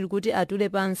al-Bashir kuti atule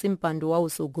pansi mpando wa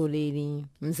usogoleri.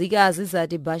 mzikazi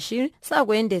zati Bashir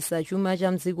sakuyendesa chuma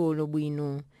cha mdzikolo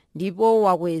bwino, ndipo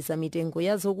wakweza mitengo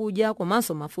ya zokudya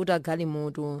komanso mafuta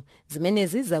galimoto zimene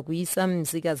zizakuyisa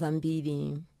mzika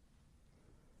zambiri.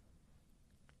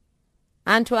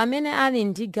 anthu amene ali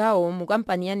ndi gawo mu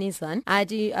kampani ya Nissan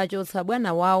ati achotsa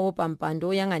bwana wawo pa mpando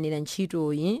oyang'anira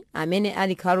ntchitoyi amene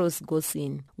ali Carlos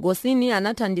Ghosn. Ghosn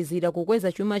anathandizira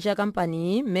kukweza chuma cha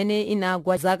kampaniyi mmene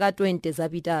inagwa zaka 20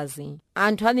 zapitazi.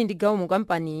 anthu ali ndi gawo mu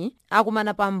kampaniyi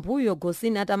akumana pambuyo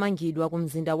Ghosn atamangidwa ku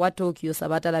mzinda wa Tokyo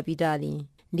sabata lapitali.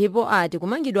 ndipo ati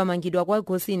kumangidwa kwa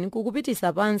Ghosn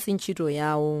kukupitisa pansi ntchito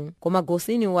yawo, koma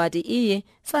Ghosn wati iye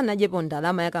sanadyepo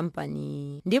ndalama ya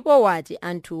kampani, ndipo wati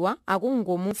anthuwa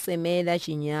akungomusemera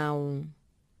chinyawu.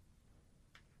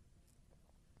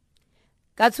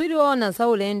 katswiri woona za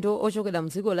ulendo ochokera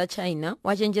mdziko la China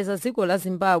wachenjeza dziko la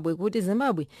Zimbabwe kuti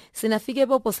Zimbabwe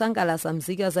sinafikepo posangalasa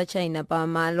mzika za China pa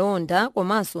malonda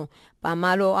komanso pa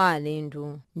malo a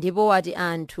alendo. ndipo wati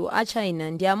anthu a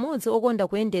China ndi amodzi okonda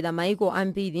kuyendera maiko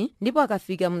ambiri, ndipo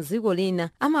akafika mdziko lina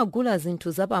amagula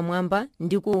zinthu zapamwamba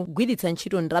ndi kugwiritsa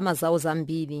ntchito ndalama zawo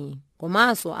zambiri.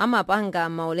 komanso amapanga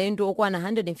maulendo okwana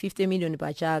 150 million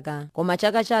pa chaka. koma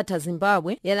chaka chatha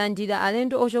Zimbabwe yalandira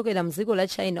alendo ochokera mdziko la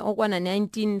China okwana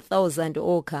 19,000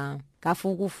 okha.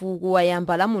 kafukufuku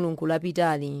wayamba la mulungu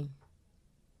lapitali.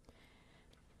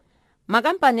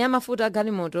 makampani amafuta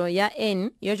galimoto ya Eni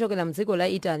yochokera mdziko la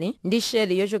Italy ndi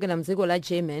Shell yochokera mdziko la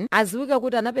German aziwika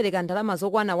kuti anapereka ndalama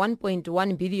zokwana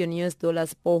 $1.1 billion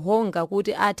pohonga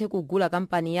kuti athe kugula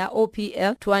kampani ya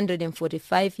OPL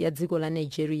 245 ya dziko la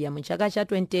Nigeria mu chaka cha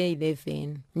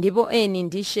 2011. ndipo Eni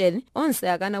ndi Shell onse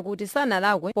akana kuti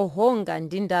sanalakwe pohonga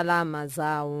ndi ndalama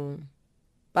zawo.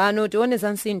 pano tione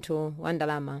za msintho wa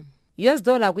ndalama. US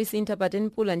dollar akuisintha pa 10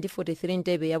 pula ndi 43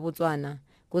 ntebe ya Botswana.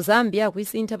 ku Zambia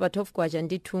akuisintha pa 12 kwacha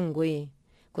ndi 2 ngwe.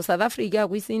 ku South Africa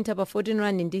akuisintha pa 14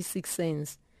 rand ndi 6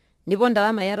 cents. ndipo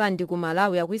ndalama ya randi ku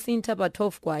Malawi akuisintha pa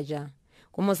 12 kwacha.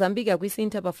 ku Mozambique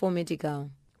akuisintha pa 4 metical.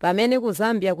 pamene ku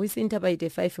Zambia akuisintha pa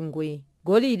 85 ngwe.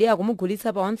 golide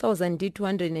akumugulitsa pa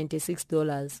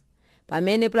 $1,296.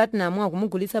 pamene platinum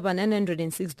akumugulitsa pa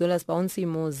 $906 pa onsi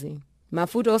imodzi.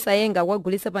 mafuta osayenga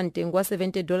akuagulitsa pa mtengo wa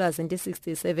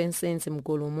 $70.67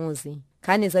 mgolo umodzi.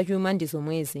 nkhani zachuma ndi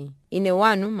zomwezi. ine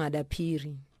wanu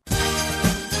Madaphiri.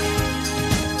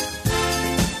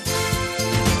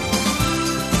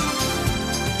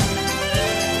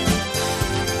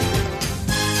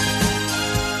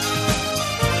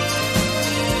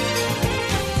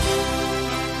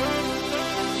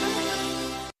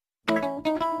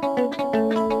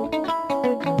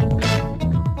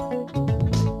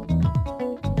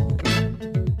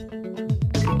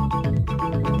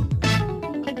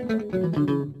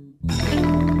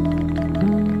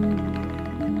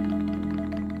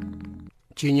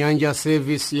 Chinyanja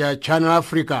service ya Channel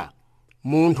Africa.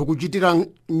 munthu kuchitira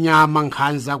nyama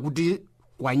nkhanza kuti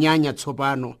kwanyanya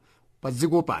tsopano pa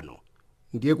dziko pano.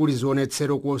 ndiye kuli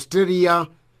zionetsero ku Australia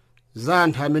za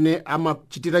anthu amene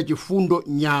amachitira chifundo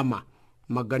nyama.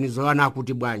 maganizo ana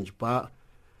akuti bwanji pa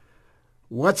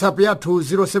WhatsApp yathu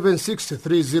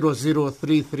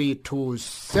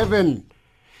 0763003327.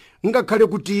 ngakhale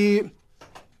kuti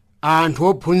anthu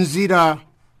ophunzira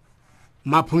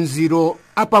maphunziro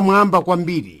apamwamba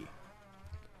kwambiri,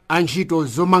 antchito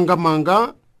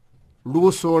zomangamanga,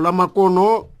 luso la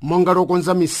makono monga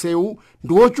lokonza misewu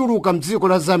ndi ochuluka mdziko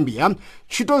la Zambia,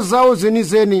 ntchito zawo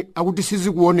zenizeni akuti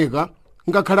sizikuoneka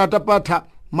ngakhale atapatha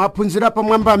maphunziro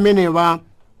apamwamba amenewa.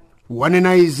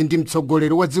 wanena izi ndi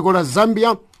mtsogoleri wa dziko la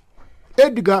Zambia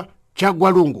Edgar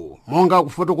Chagwalungu, monga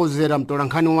kufotokozera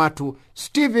mtolankhani wathu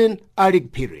Stephen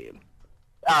Alikpiri.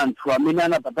 anthu amene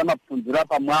anapata maphunziro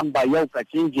apamwamba ya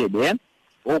ukachenjede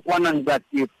okwana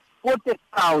ngati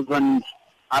 40,000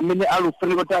 amene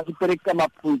alufunika kuti azipereka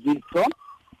maphunziro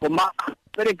koma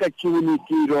pereka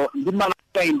chiunikiro ndi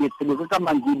malakayendetsedwe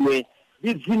kakamangidwe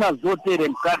ndi zina zotere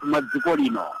mkati mwa dziko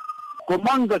lino.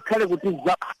 Koma ngakhale kuti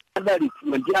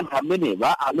zadalitsidwa ndi anthu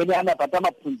amenewa amene anapata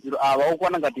maphunziro awa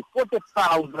okwana ngati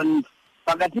 40,000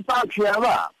 pakati pa anthu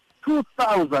awa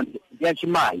 2,000 ndi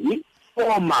achimayi,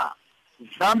 koma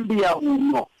Zambia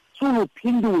uno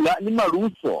suluphindula ndi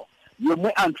maluso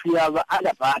yomwe anthu awa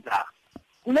adapata.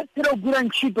 Kulethera kugwira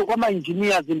ntchito kwa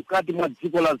ma-engineers mkati mwa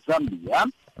dziko la Zambia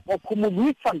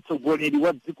wakhumudwitsa mtsogoleri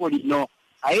wa dziko lino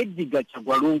Edgar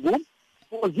Chagwalungu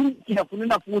pozindikira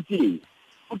kunena kuti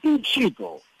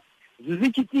ntchito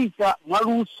zizichitika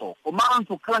mwaluso komanso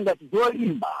kukhala ngati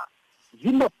zolimba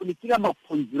zimafunikira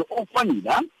maphunziro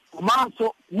okwanira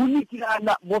komanso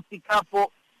kuwunikirana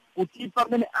mofikapo kuti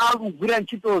pamene akugwira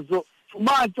ntchitozo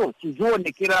chumacho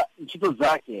chizionekera ntchito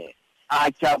zake.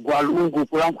 Chagwalungu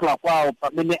kulankhula kwawo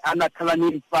pamene anakhala ni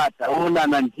mpata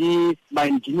onana ndi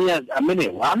ma-engineers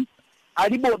amenewa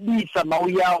alibobisa mawu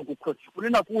yawo kukhosi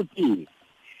kunena kuti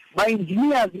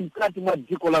ma-engineers mkati mwa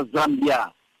dziko la Zambia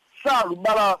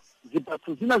salubala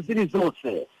zipatso zina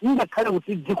zilizonse, ngakhale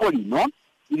kuti dziko lino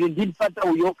ili ndi mpata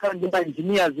uyokhala ndi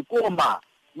ma-engineers koma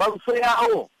maluso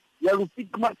yawo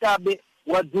yalupita makabe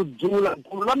wadzudzula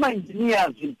gulu la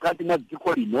ma-engineers mkati mwa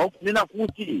dziko lino kunena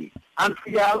kuti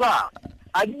anthu awa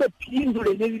alibe phindu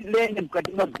lenilene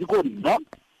mkati mwa dziko lino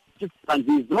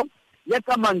chifanzizo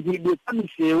yakamangidwe ka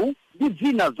misewu ndi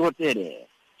zina zotere.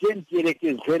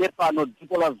 Tiyerekezere pano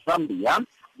dziko la Zambia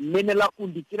mmene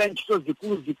lakundikira ntchito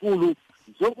zikulu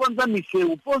zokonza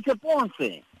misewu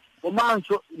ponse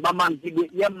komanso mamangidwe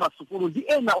ya masukulu ndi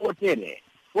ena otere.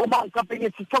 Koma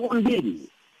ukapenyetsetsa kwambiri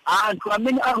anthu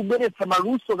amene akubweretsa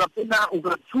maluso kapena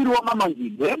ukatswiri wa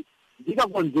mamangidwe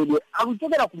ndikakonzedwe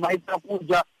akuchokera kumaiko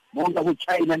kunja monga ku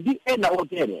China ndi ena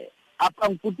otere. Apa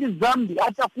nkuti Zambia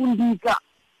atakundika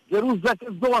nzeru zake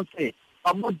zonse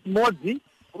pamodzimodzi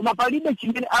koma palibe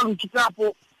chimene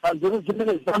akuchitapo pa nzeru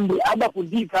zimene Zambia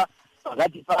adakundika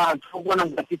pakati pa anthu okwana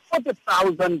ngati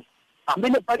 40,000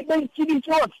 amene palibe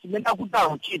chilichonse chimene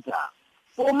akuchita.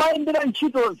 Pomayendera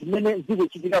ntchito zimene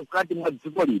zikuchitika mkati mwa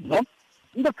dziko lino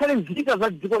ngakhale nzika za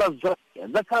dziko la Zambia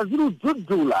zakhala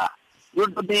ziludzudzula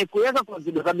ndondomeko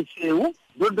yakakonzedwe ka misewu,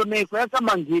 ndondomeko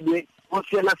yakamangidwe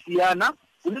osiyanasiyana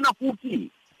kunena kuti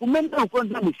kumene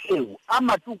ukonza misewu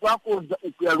amatuku akonza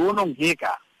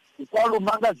ukuyaluonongeka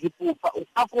ukwalumanga zipupa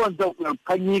akonza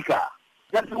ukuyaluphwanyika.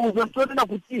 Ngati uzo ntonena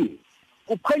kuti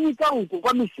kuphwanyika uku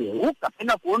kwa misewu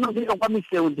kapena kuonongeka kwa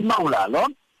misewu ndi maulalo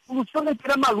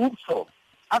kulusonekera maluso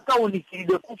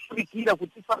akawunikiridwe kufunikira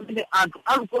kuti pamene anthu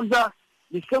alukonza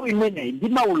misewu imeneyi ndi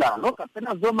maulalo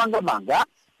kapena zomangamanga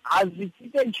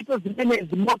azichite ntchito zimene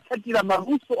zimotsatira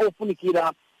maluso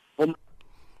ofunikira.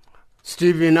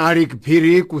 Stephen Arik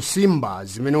Phiri kusimba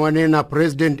zimene wanena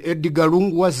President Edgar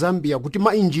Lungu wa Zambia kuti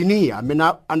ma-engineer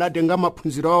amene anatenga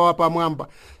maphunziro awo apamwamba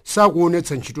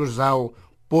sakuonetsa ntchito zawo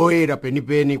poyera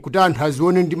penipeni kuti anthu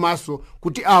azione ndi maso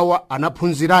kuti awa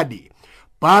anaphunziradi.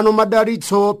 Pano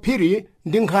Madalitso Phiri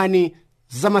ndi nkhani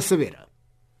zamasewera.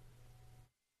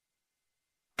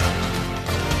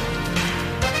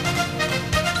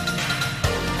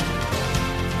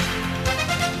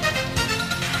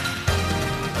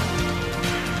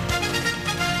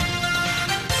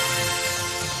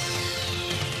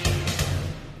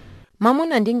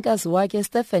 Mamuna ndi mkazi wake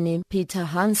Stephanie Peter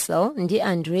Hansel ndi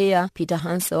Andrea Peter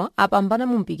Hansel apambana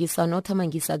mu mpikisano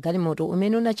othamangitsa galimoto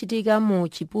umene unachitika mu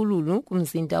chipululu ku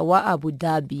mzinda wa Abu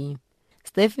Dhabi.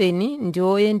 Stephanie ndi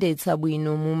oyendetsa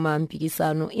bwino mu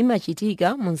mpikisano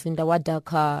imachitika mu mzinda wa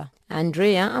Dakar.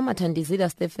 Andrea amathandizira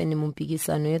Stephanie mu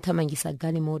mpikisano yothamangitsa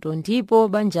galimoto ndipo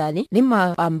banjali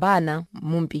limapambana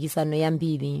mu mpikisano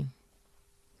yambiri.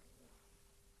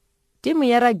 Timu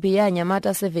ya rugby ya anyamata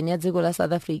 7 ya dziko la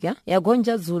South Africa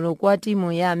yagonja dzulo kwa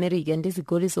timu ya America ndi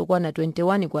zigoli zokwana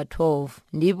 21-12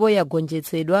 ndipo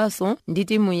yagonjetsedwanso ndi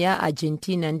timu ya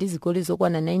Argentina ndi zigoli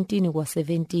zokwana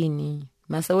 19-17.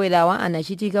 Masewerawa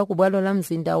anachitika ku bwalo la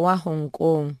mzinda wa Hong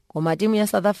Kong, koma timu ya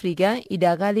South Africa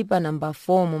idakali pa namba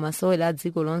 4 mu masewera a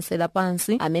dziko lonse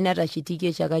lapansi amene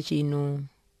atachitike chaka chino.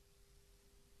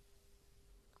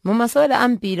 Mu masewera a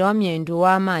mpira wa miyendo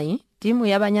wa amayi, timu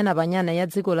ya banyana ya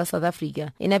dziko la South Africa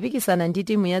inapikisana ndi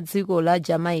timu ya dziko la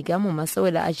Jamaica mu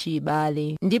masewera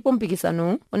achibale, ndipo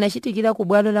mpikisano unachitikira ku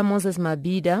bwalo la Moses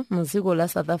Mabhida mu dziko la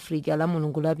South Africa la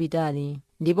mulungu lapitali,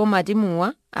 ndipo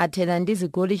matimuwa athera ndi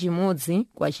zigoli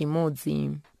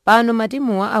 1-1. Pano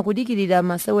matimuwa akudikirira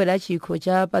masewera chikho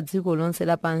cha pa dziko lonse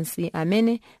lapansi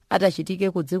amene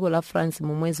atachitike ku dziko la France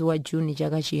mu mwezi wa Juni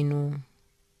chaka chino.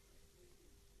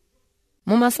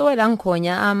 mumasewera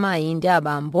nkhonya amayi ndi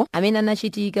abambo amene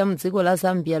anachitika mdziko la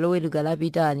zambia loweruka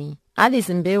lapitali.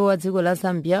 Alice Mbewu wa dziko la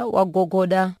Zambia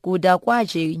wagogoda kuda kwa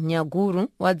Chinyanja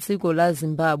wa dziko la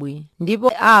Zimbabwe,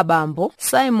 ndipo abambo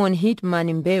Simon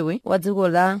Hitman Mbewe wa dziko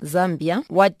la Zambia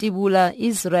watibula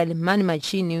Israel Mani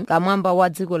Machini kamwamba wa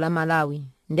dziko la Malawi.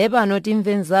 Ndepano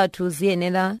timve nzathu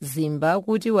ziyenera Zimba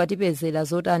kuti watipezera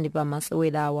zotani pa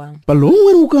masewerawa.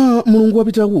 Palomweruka mulungu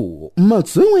wapitaku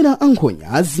masewera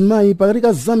ankhonya azimayi pakati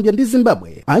ka Zambia ndi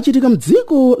Zimbabwe achitika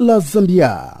mdziko la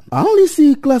Zambia.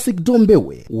 Alice Classic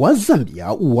Dombewe wa Zambia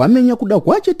wamenya kuda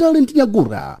kwache Talent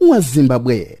Nyagura wa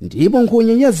Zimbabwe, ndipo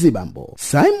nkhonya ya zibambo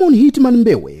Simon Hitman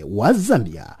Mbewe wa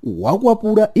Zambia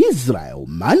wakwapula Israel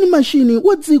Mani Machini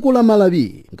wa dziko la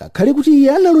Malawi, ngakhale kuti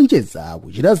iye analonjeza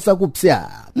kuchita zakupsya.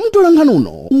 Mtolankhani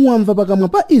uno wamva pakamwa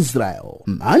pa Israel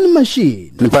Mani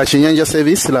Machini. Ni pa Chinyanja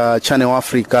service la Channel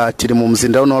Africa tili mu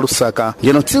mzinda uno wa Lusaka.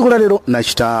 Ngeno tsiku la lero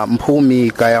nachita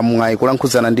mphumi kaya mwayi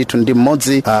kulankhuzana ndithu ndi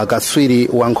mmodzi katswiri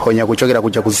wa nkhonya kuchokera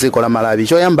kuja ku dziko la Malawi.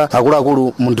 Choyamba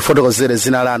akuluakulu mundifotokozere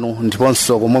zina lanu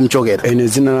ndiponso komwe mchokera. Ine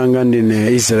zina langa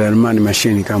ndine Israel Mani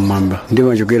Machini kamwamba,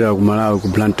 ndimachokera ku Malawi ku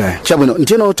Blantyre. Chabwino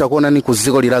ndino takuona ni ku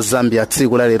dziko la Zambia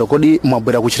tsiku la lero, kodi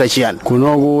mwabwera kuchita chiyani?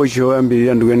 Kunoku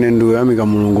choyambirira ndikene ndikuyamika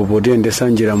mulungu poti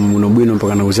ndisanjira muno bwino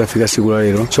mpaka nakuzafika tsiku la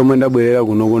lero. Chomwe ndabwerera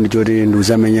kunoku ndichoti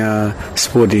ndikuzamenya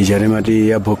sport ichatemati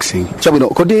ya boxing. Chabwino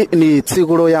kodi ni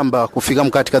tsiku loyamba kufika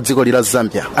mkati ka dziko la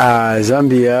Zambia?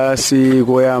 Zambia si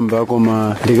koyamba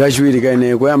koma ndikachiwiri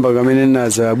kaine koyamba kamene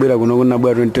nazabwera kunoku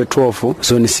nabwera 2012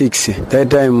 zone 6 that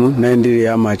time naendiri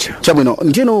amacha. Chabwino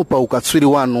ndino pa ukatswiri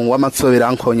wanu wa masewera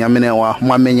ankhonya amenewa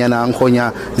mwamenyana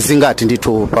nkhonya zingati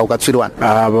ndithu pa ukatswiri wanu?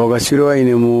 Pa ukatswiri wa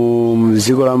ine mu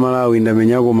dziko la Malawi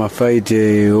ndamenyako mafight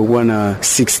okwana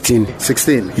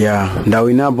 16. Yeah,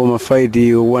 ndawinapo mafight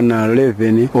okwana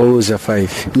 11 oluza 5.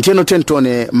 Ndino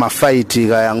tentone mafight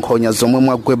kaya nkhonya zomwe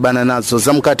mwagwebana nazo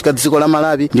zamkati ka dziko la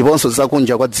Malawi ndiponso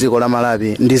zakunja kwa dziko la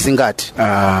Malawi ndi zingati?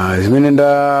 Zimene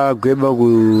ndagweba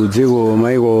ku dziko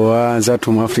maiko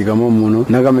zathu mu Africa muno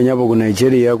nakamenyapo ku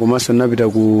Nigeria, komanso napita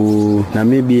ku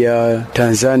Namibia,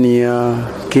 Tanzania,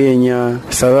 Kenya,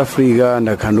 South Africa,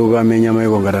 ndakhanduka amenya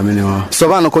maiko ngati amenewa.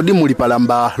 Sopano kodi muli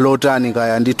palamba lotani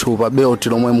kaya ndithu pa belt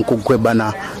lomwe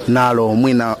mukugwebana nalo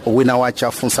mwina wina wacha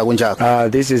afunsa kunjaka?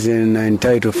 This is an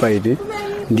title fight.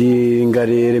 Ndi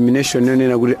ngati elimination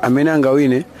yonena kuti amene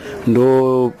angawine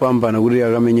ndo pambana kuti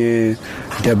akamenye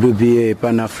WBA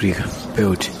Pan Africa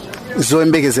belt.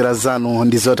 Zoyembekezera zanu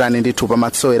ndi zotani ndithu pa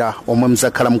masewera omwe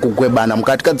mzakhala mukugwebana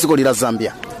mkati ka dziko la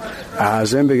Zambia?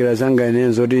 Zoyembekeza zanga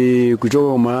ine zoti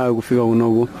kuchoka ku Malawi kufika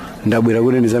kunoku ndabwera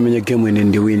kuti ndizamenye game ine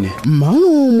ndiwine. Malo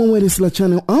momweresera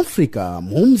Channel Africa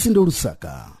mu mzinda wa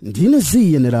Lusaka ndine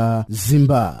ziyenera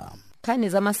Zimba. Nkhani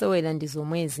za masewera ndi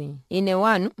zomwezi. Ine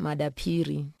wanu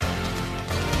Madaphiri.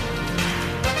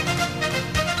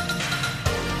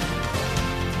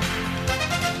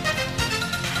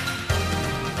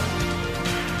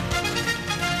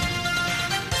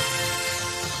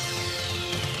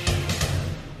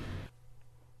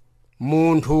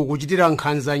 Munthu kuchitira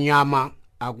nkhanza nyama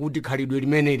akuti khalidwe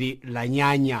limeneli la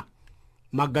nyanya.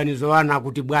 Maganizo ana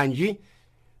akuti bwanji?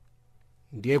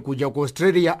 Ndiye kuja ku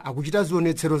Australia akuchita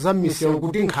zionetsero za misewu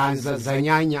kuti nkhanza za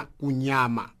nyanya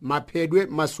kunyama, maphedwe,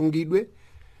 masungidwe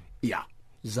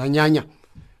za nyanya.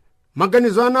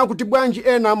 Maganizo ana akuti bwanji?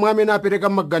 Ena mwa amene apereka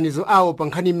maganizo awo pa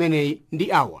nkhani imeneyi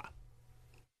ndi awa.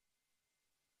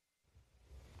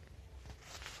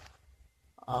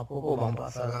 Apopo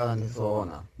mambasaka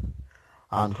ndizoona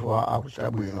anthu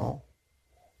akuchita bwino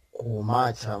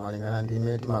kumacha malingana ndi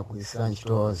imene timagwirisira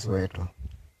ntchito ziweto.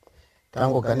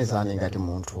 Tangoganizani ngati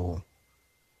munthu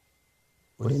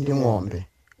uli ndi ng'ombe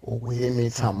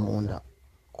ukuyimitsa munda,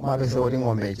 kumapeza kuti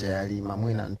ng'ombe ija yalima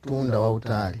mwina mtunda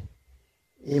wautali,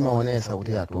 imaonesa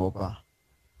kuti yatopa,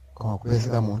 koma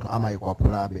kupezeka munthu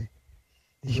amayikwapulabe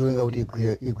ndicholinga kuti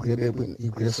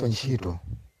igwirenso ntchito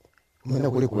mwina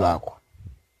kuli kulakwa.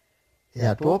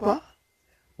 Yatopa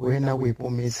wena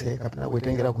kuipumitse kapena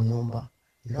kuitengera ku nyumba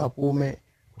ikapume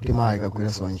kuti mayi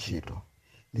ikagwirenso ntchito.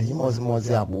 Ndi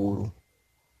chimodzimodzi abulu.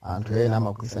 Anthu ena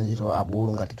amagwiritsa ntchito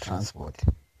abulu ngati transport.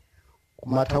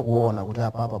 Kumatha kuona kuti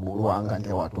apapa bulu wanga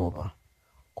ndiye watopa,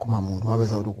 koma munthu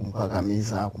amapeza kuti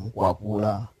kumukakamiza,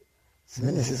 kumukwapula,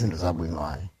 zimene si zinthu zabwino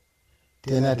ayi.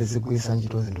 Tiyena tizigwiritsa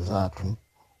ntchito zinthu zathu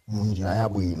mu njira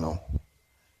yabwino.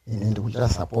 Ine ndikuchita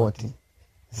support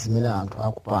zimene anthu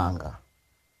akupanga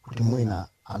kuti mwina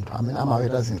anthu amene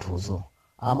amaweta zinthuzo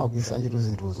amagwiritsa ntchito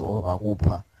zinthuzo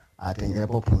pakupha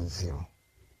atengerepo phunziro.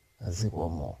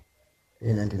 Azikomo.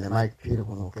 Ine ndine Mike Phiri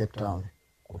kuno Cape Town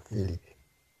ku Philip.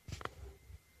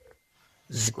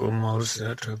 zikomo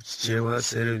lusiratu kuchichewa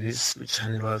service ku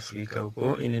Channel Africa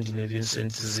uko ine ndine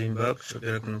Vincent Zimba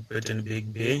kuchokera kuno Peten Big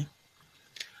Bay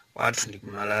watu ndi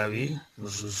Malawi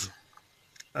Mzuzu.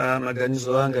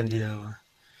 Maganizo anga ndi awa,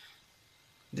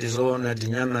 ndizoona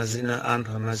nyama zina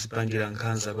anthu amazipangira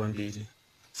nkhanza kwambiri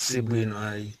si bwino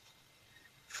ayi,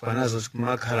 fanazo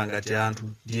kumakhala ngati anthu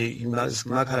ndiye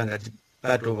kumakhala ngati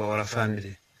part of our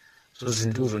family, so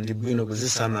zinthuzo ndi bwino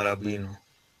kuzisamala bwino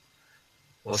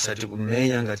osati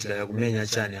kumenya ngati kaya kumenya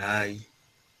chani ayi,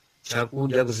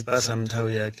 chakudya kuzipasa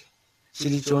mnthawi yake,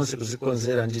 chilichonse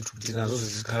kuzikonzera ndithu kuti nazo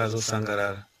zizikhala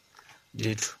zosangalala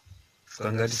ndithu.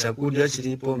 Ngati chakudya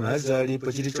chilipo, madzi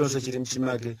alipo, chilichonse chili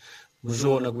mchimake,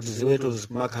 muziona kuti ziweto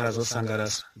zikumakhala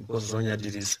zosangalasa ndipo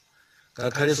zonyadiriza.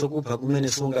 Kakhalenso kupha kumene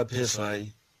sungapheso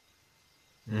ayi,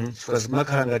 chifukwa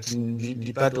zimakhala ngati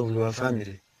ndi part of your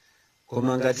family.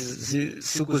 Koma ngati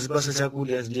sikuzipasa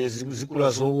chakudya ndiye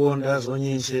zikula zowonda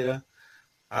zonyenchera,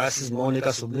 asi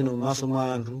zimaonekanso bwino m'maso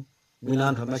mwa anthu. Mwina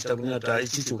anthu amachita kunena kuti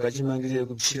ichichi ukachimangirire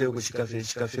kuchire uko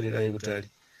chikaferera kutali.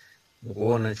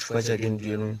 Mukuona chifukwa chake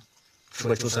ndiyenu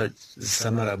chifukwa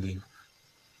chosazisamala bwino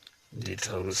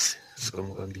ndithu aulusi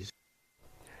zikomo kwambiri.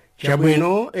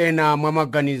 Chabwino ena mwa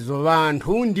maganizo wa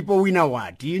anthu ndipo wina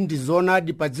wati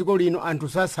ndizonadi pa dziko lino anthu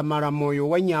sasamala moyo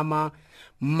wa nyama,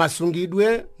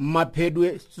 masungidwe,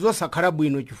 maphedwe zosakhala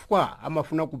bwino chifukwa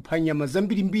amafuna kupha nyama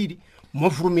zambirimbiri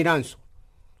mofulumiranso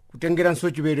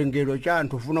kutengeranso chiwerengero cha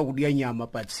anthu funa kudya nyama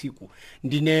pa tsiku.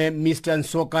 Ndine Mr.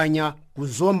 Nsokanya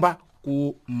kuzomba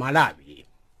ku Malawi.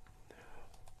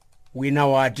 Wina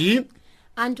wati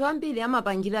anthu ambiri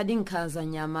amapangiradi nkhanza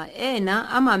nyama, ena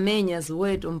amamenya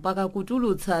ziweto mpaka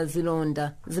kutulutsa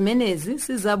zilonda, zimenezi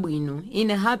sizabwino.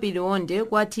 Ine Happy Liwonde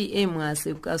kwa TM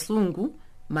ase Kasungu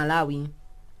Malawi.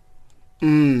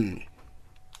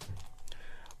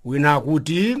 Wina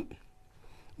kuti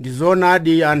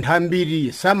ndizonadi anthu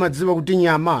ambiri samadziwa kuti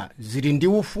nyama zili ndi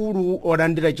ufulu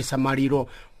olandira chisamaliro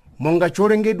monga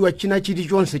cholengedwa china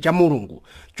chilichonse cha Mulungu.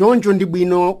 Choncho ndi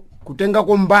bwino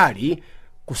kutengako mbali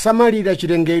kusamalira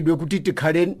chilengedwe kuti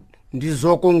tikhale ndi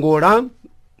zokongola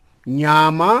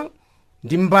nyama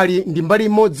ndi mbali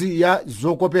imodzi ya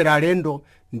zokopera alendo,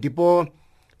 ndipo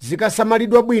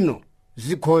zikasamalidwa bwino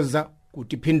zikhoza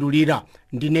kutipindulira.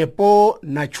 Ndinepo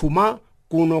na chuma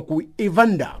kuno ku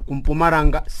Evander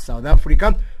kumpumalanga South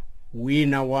Africa.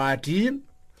 Wina wati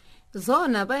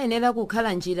zona payenera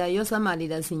kukhala njira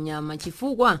yosamalira zinyama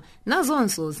chifukwa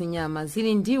nazonso zinyama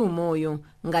zili ndi umoyo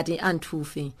ngati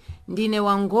anthufe. Ndine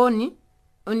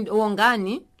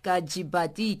wongani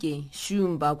kajibatike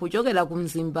shumba kuchokera ku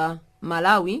Mzimba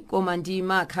Malawi, koma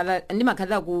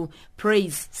ndimakhalira ku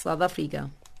Praise South Africa.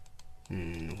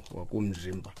 Waku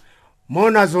Mzimba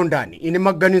mona zondani. Ine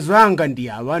maganizo anga ndi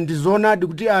awa, ndizonadi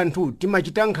kuti anthu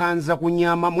timachita nkhanza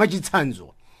kunyama mwachitsanzo.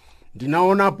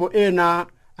 Ndinaonapo ena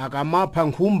akamapha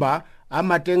nkhumba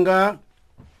amatenga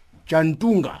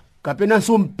chantunga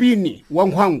kapenanso mpini wa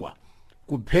nkhwangwa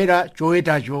kuphera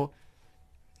chowetacho.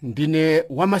 Ndine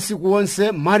wamasiku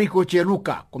onse Mariko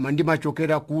Cheluka, koma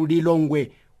ndimachokera ku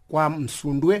Lilongwe kwa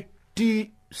Msundwe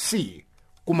TC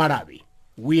ku Malawi.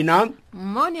 Wina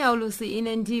mmoni aulusi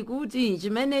ine ndi kuti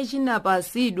chimene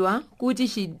chinapasidwa kuti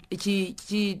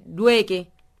chidweke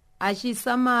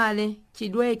achisamale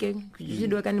chidweke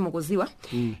ndi mukuziwa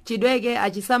chidweke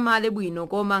achisamale bwino,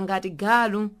 koma ngati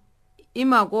galu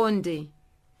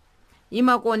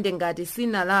imakonde ngati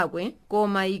sina lakwe,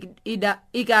 koma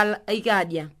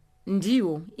ikadya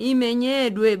ndiwo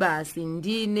imenyedwe basi.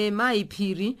 Ndine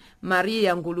Maiphiri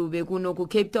Maria Ngulube kuno ku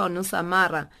Cape Town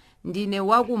Samara. Ndine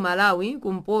waku Malawi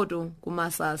kumpoto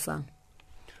kumasasa.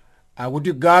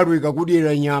 Akuti galu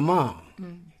ikakudyera nyama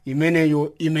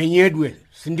imeneyo imenyedwe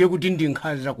sindiye kuti ndi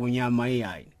nkhanza kunyama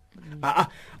iyayi.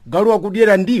 Galu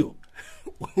akudyera ndiyo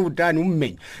utani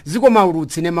ummenya. Ziko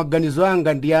maulutsi ne maganizo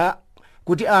anga ndiya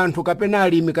kuti anthu kapena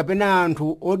alimi kapena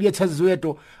anthu odyetsa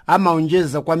ziweto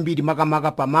amaonjeza kwambiri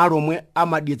makamaka pa malo omwe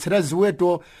amadyetsera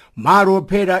ziweto, malo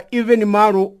ophera, even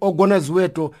malo ogona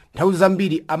ziweto nthawi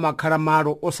zambiri amakhala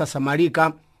malo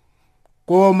osasamalika.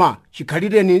 Koma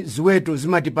chikhalireni ziweto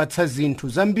zimatipatsa zinthu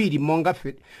zambiri monga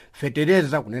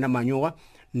fetereza kunena manyowa,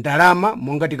 ndalama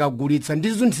monga tikagulitsa ndi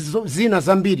zinthu zina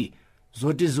zambiri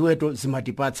zoti ziweto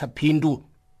zimatipatsa phindu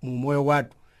mu moyo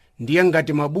wathu. Ndiye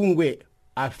ngati mabungwe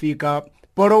afika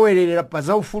polowerera pa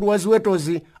zaufulu wa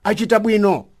ziwetozi achita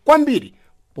bwino kwambiri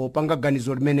popanga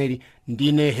ganizo limeneli.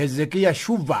 Ndine Hezekiya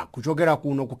Shuva kuchokera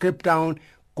kuno ku Cape Town,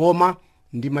 koma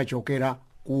ndimachokera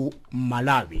ku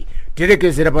Malawi.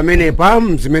 Tilekezera pamenepa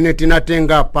zimene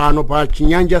tinatenga pano pa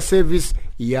Chinyanja service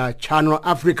ya Channel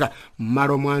Africa.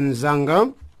 Malo mwanzanga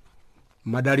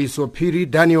Madaliso Phiri,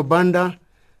 Daniel Banda,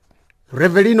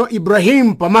 Revelino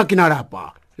Ibrahim pamakina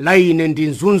lapa laine ndi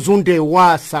nzunzunde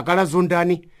wa sakala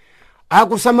zondani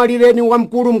akusamalireni wa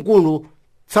mkulu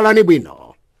tsalani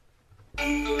bwino.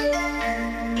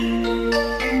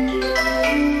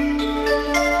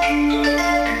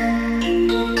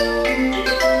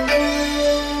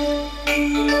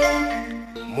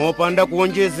 Mopanda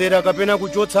kuonjezera kapena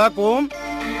kuchotsako,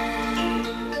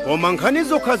 koma nkhani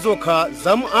zokhazokha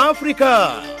za mu Africa.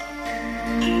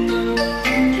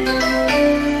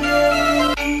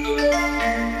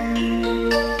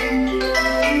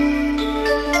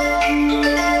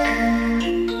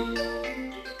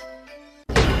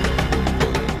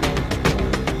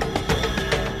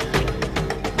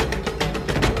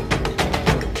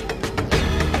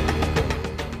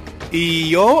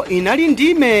 Iyo inali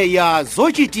ndime ya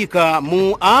zochitika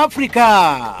mu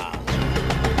Africa.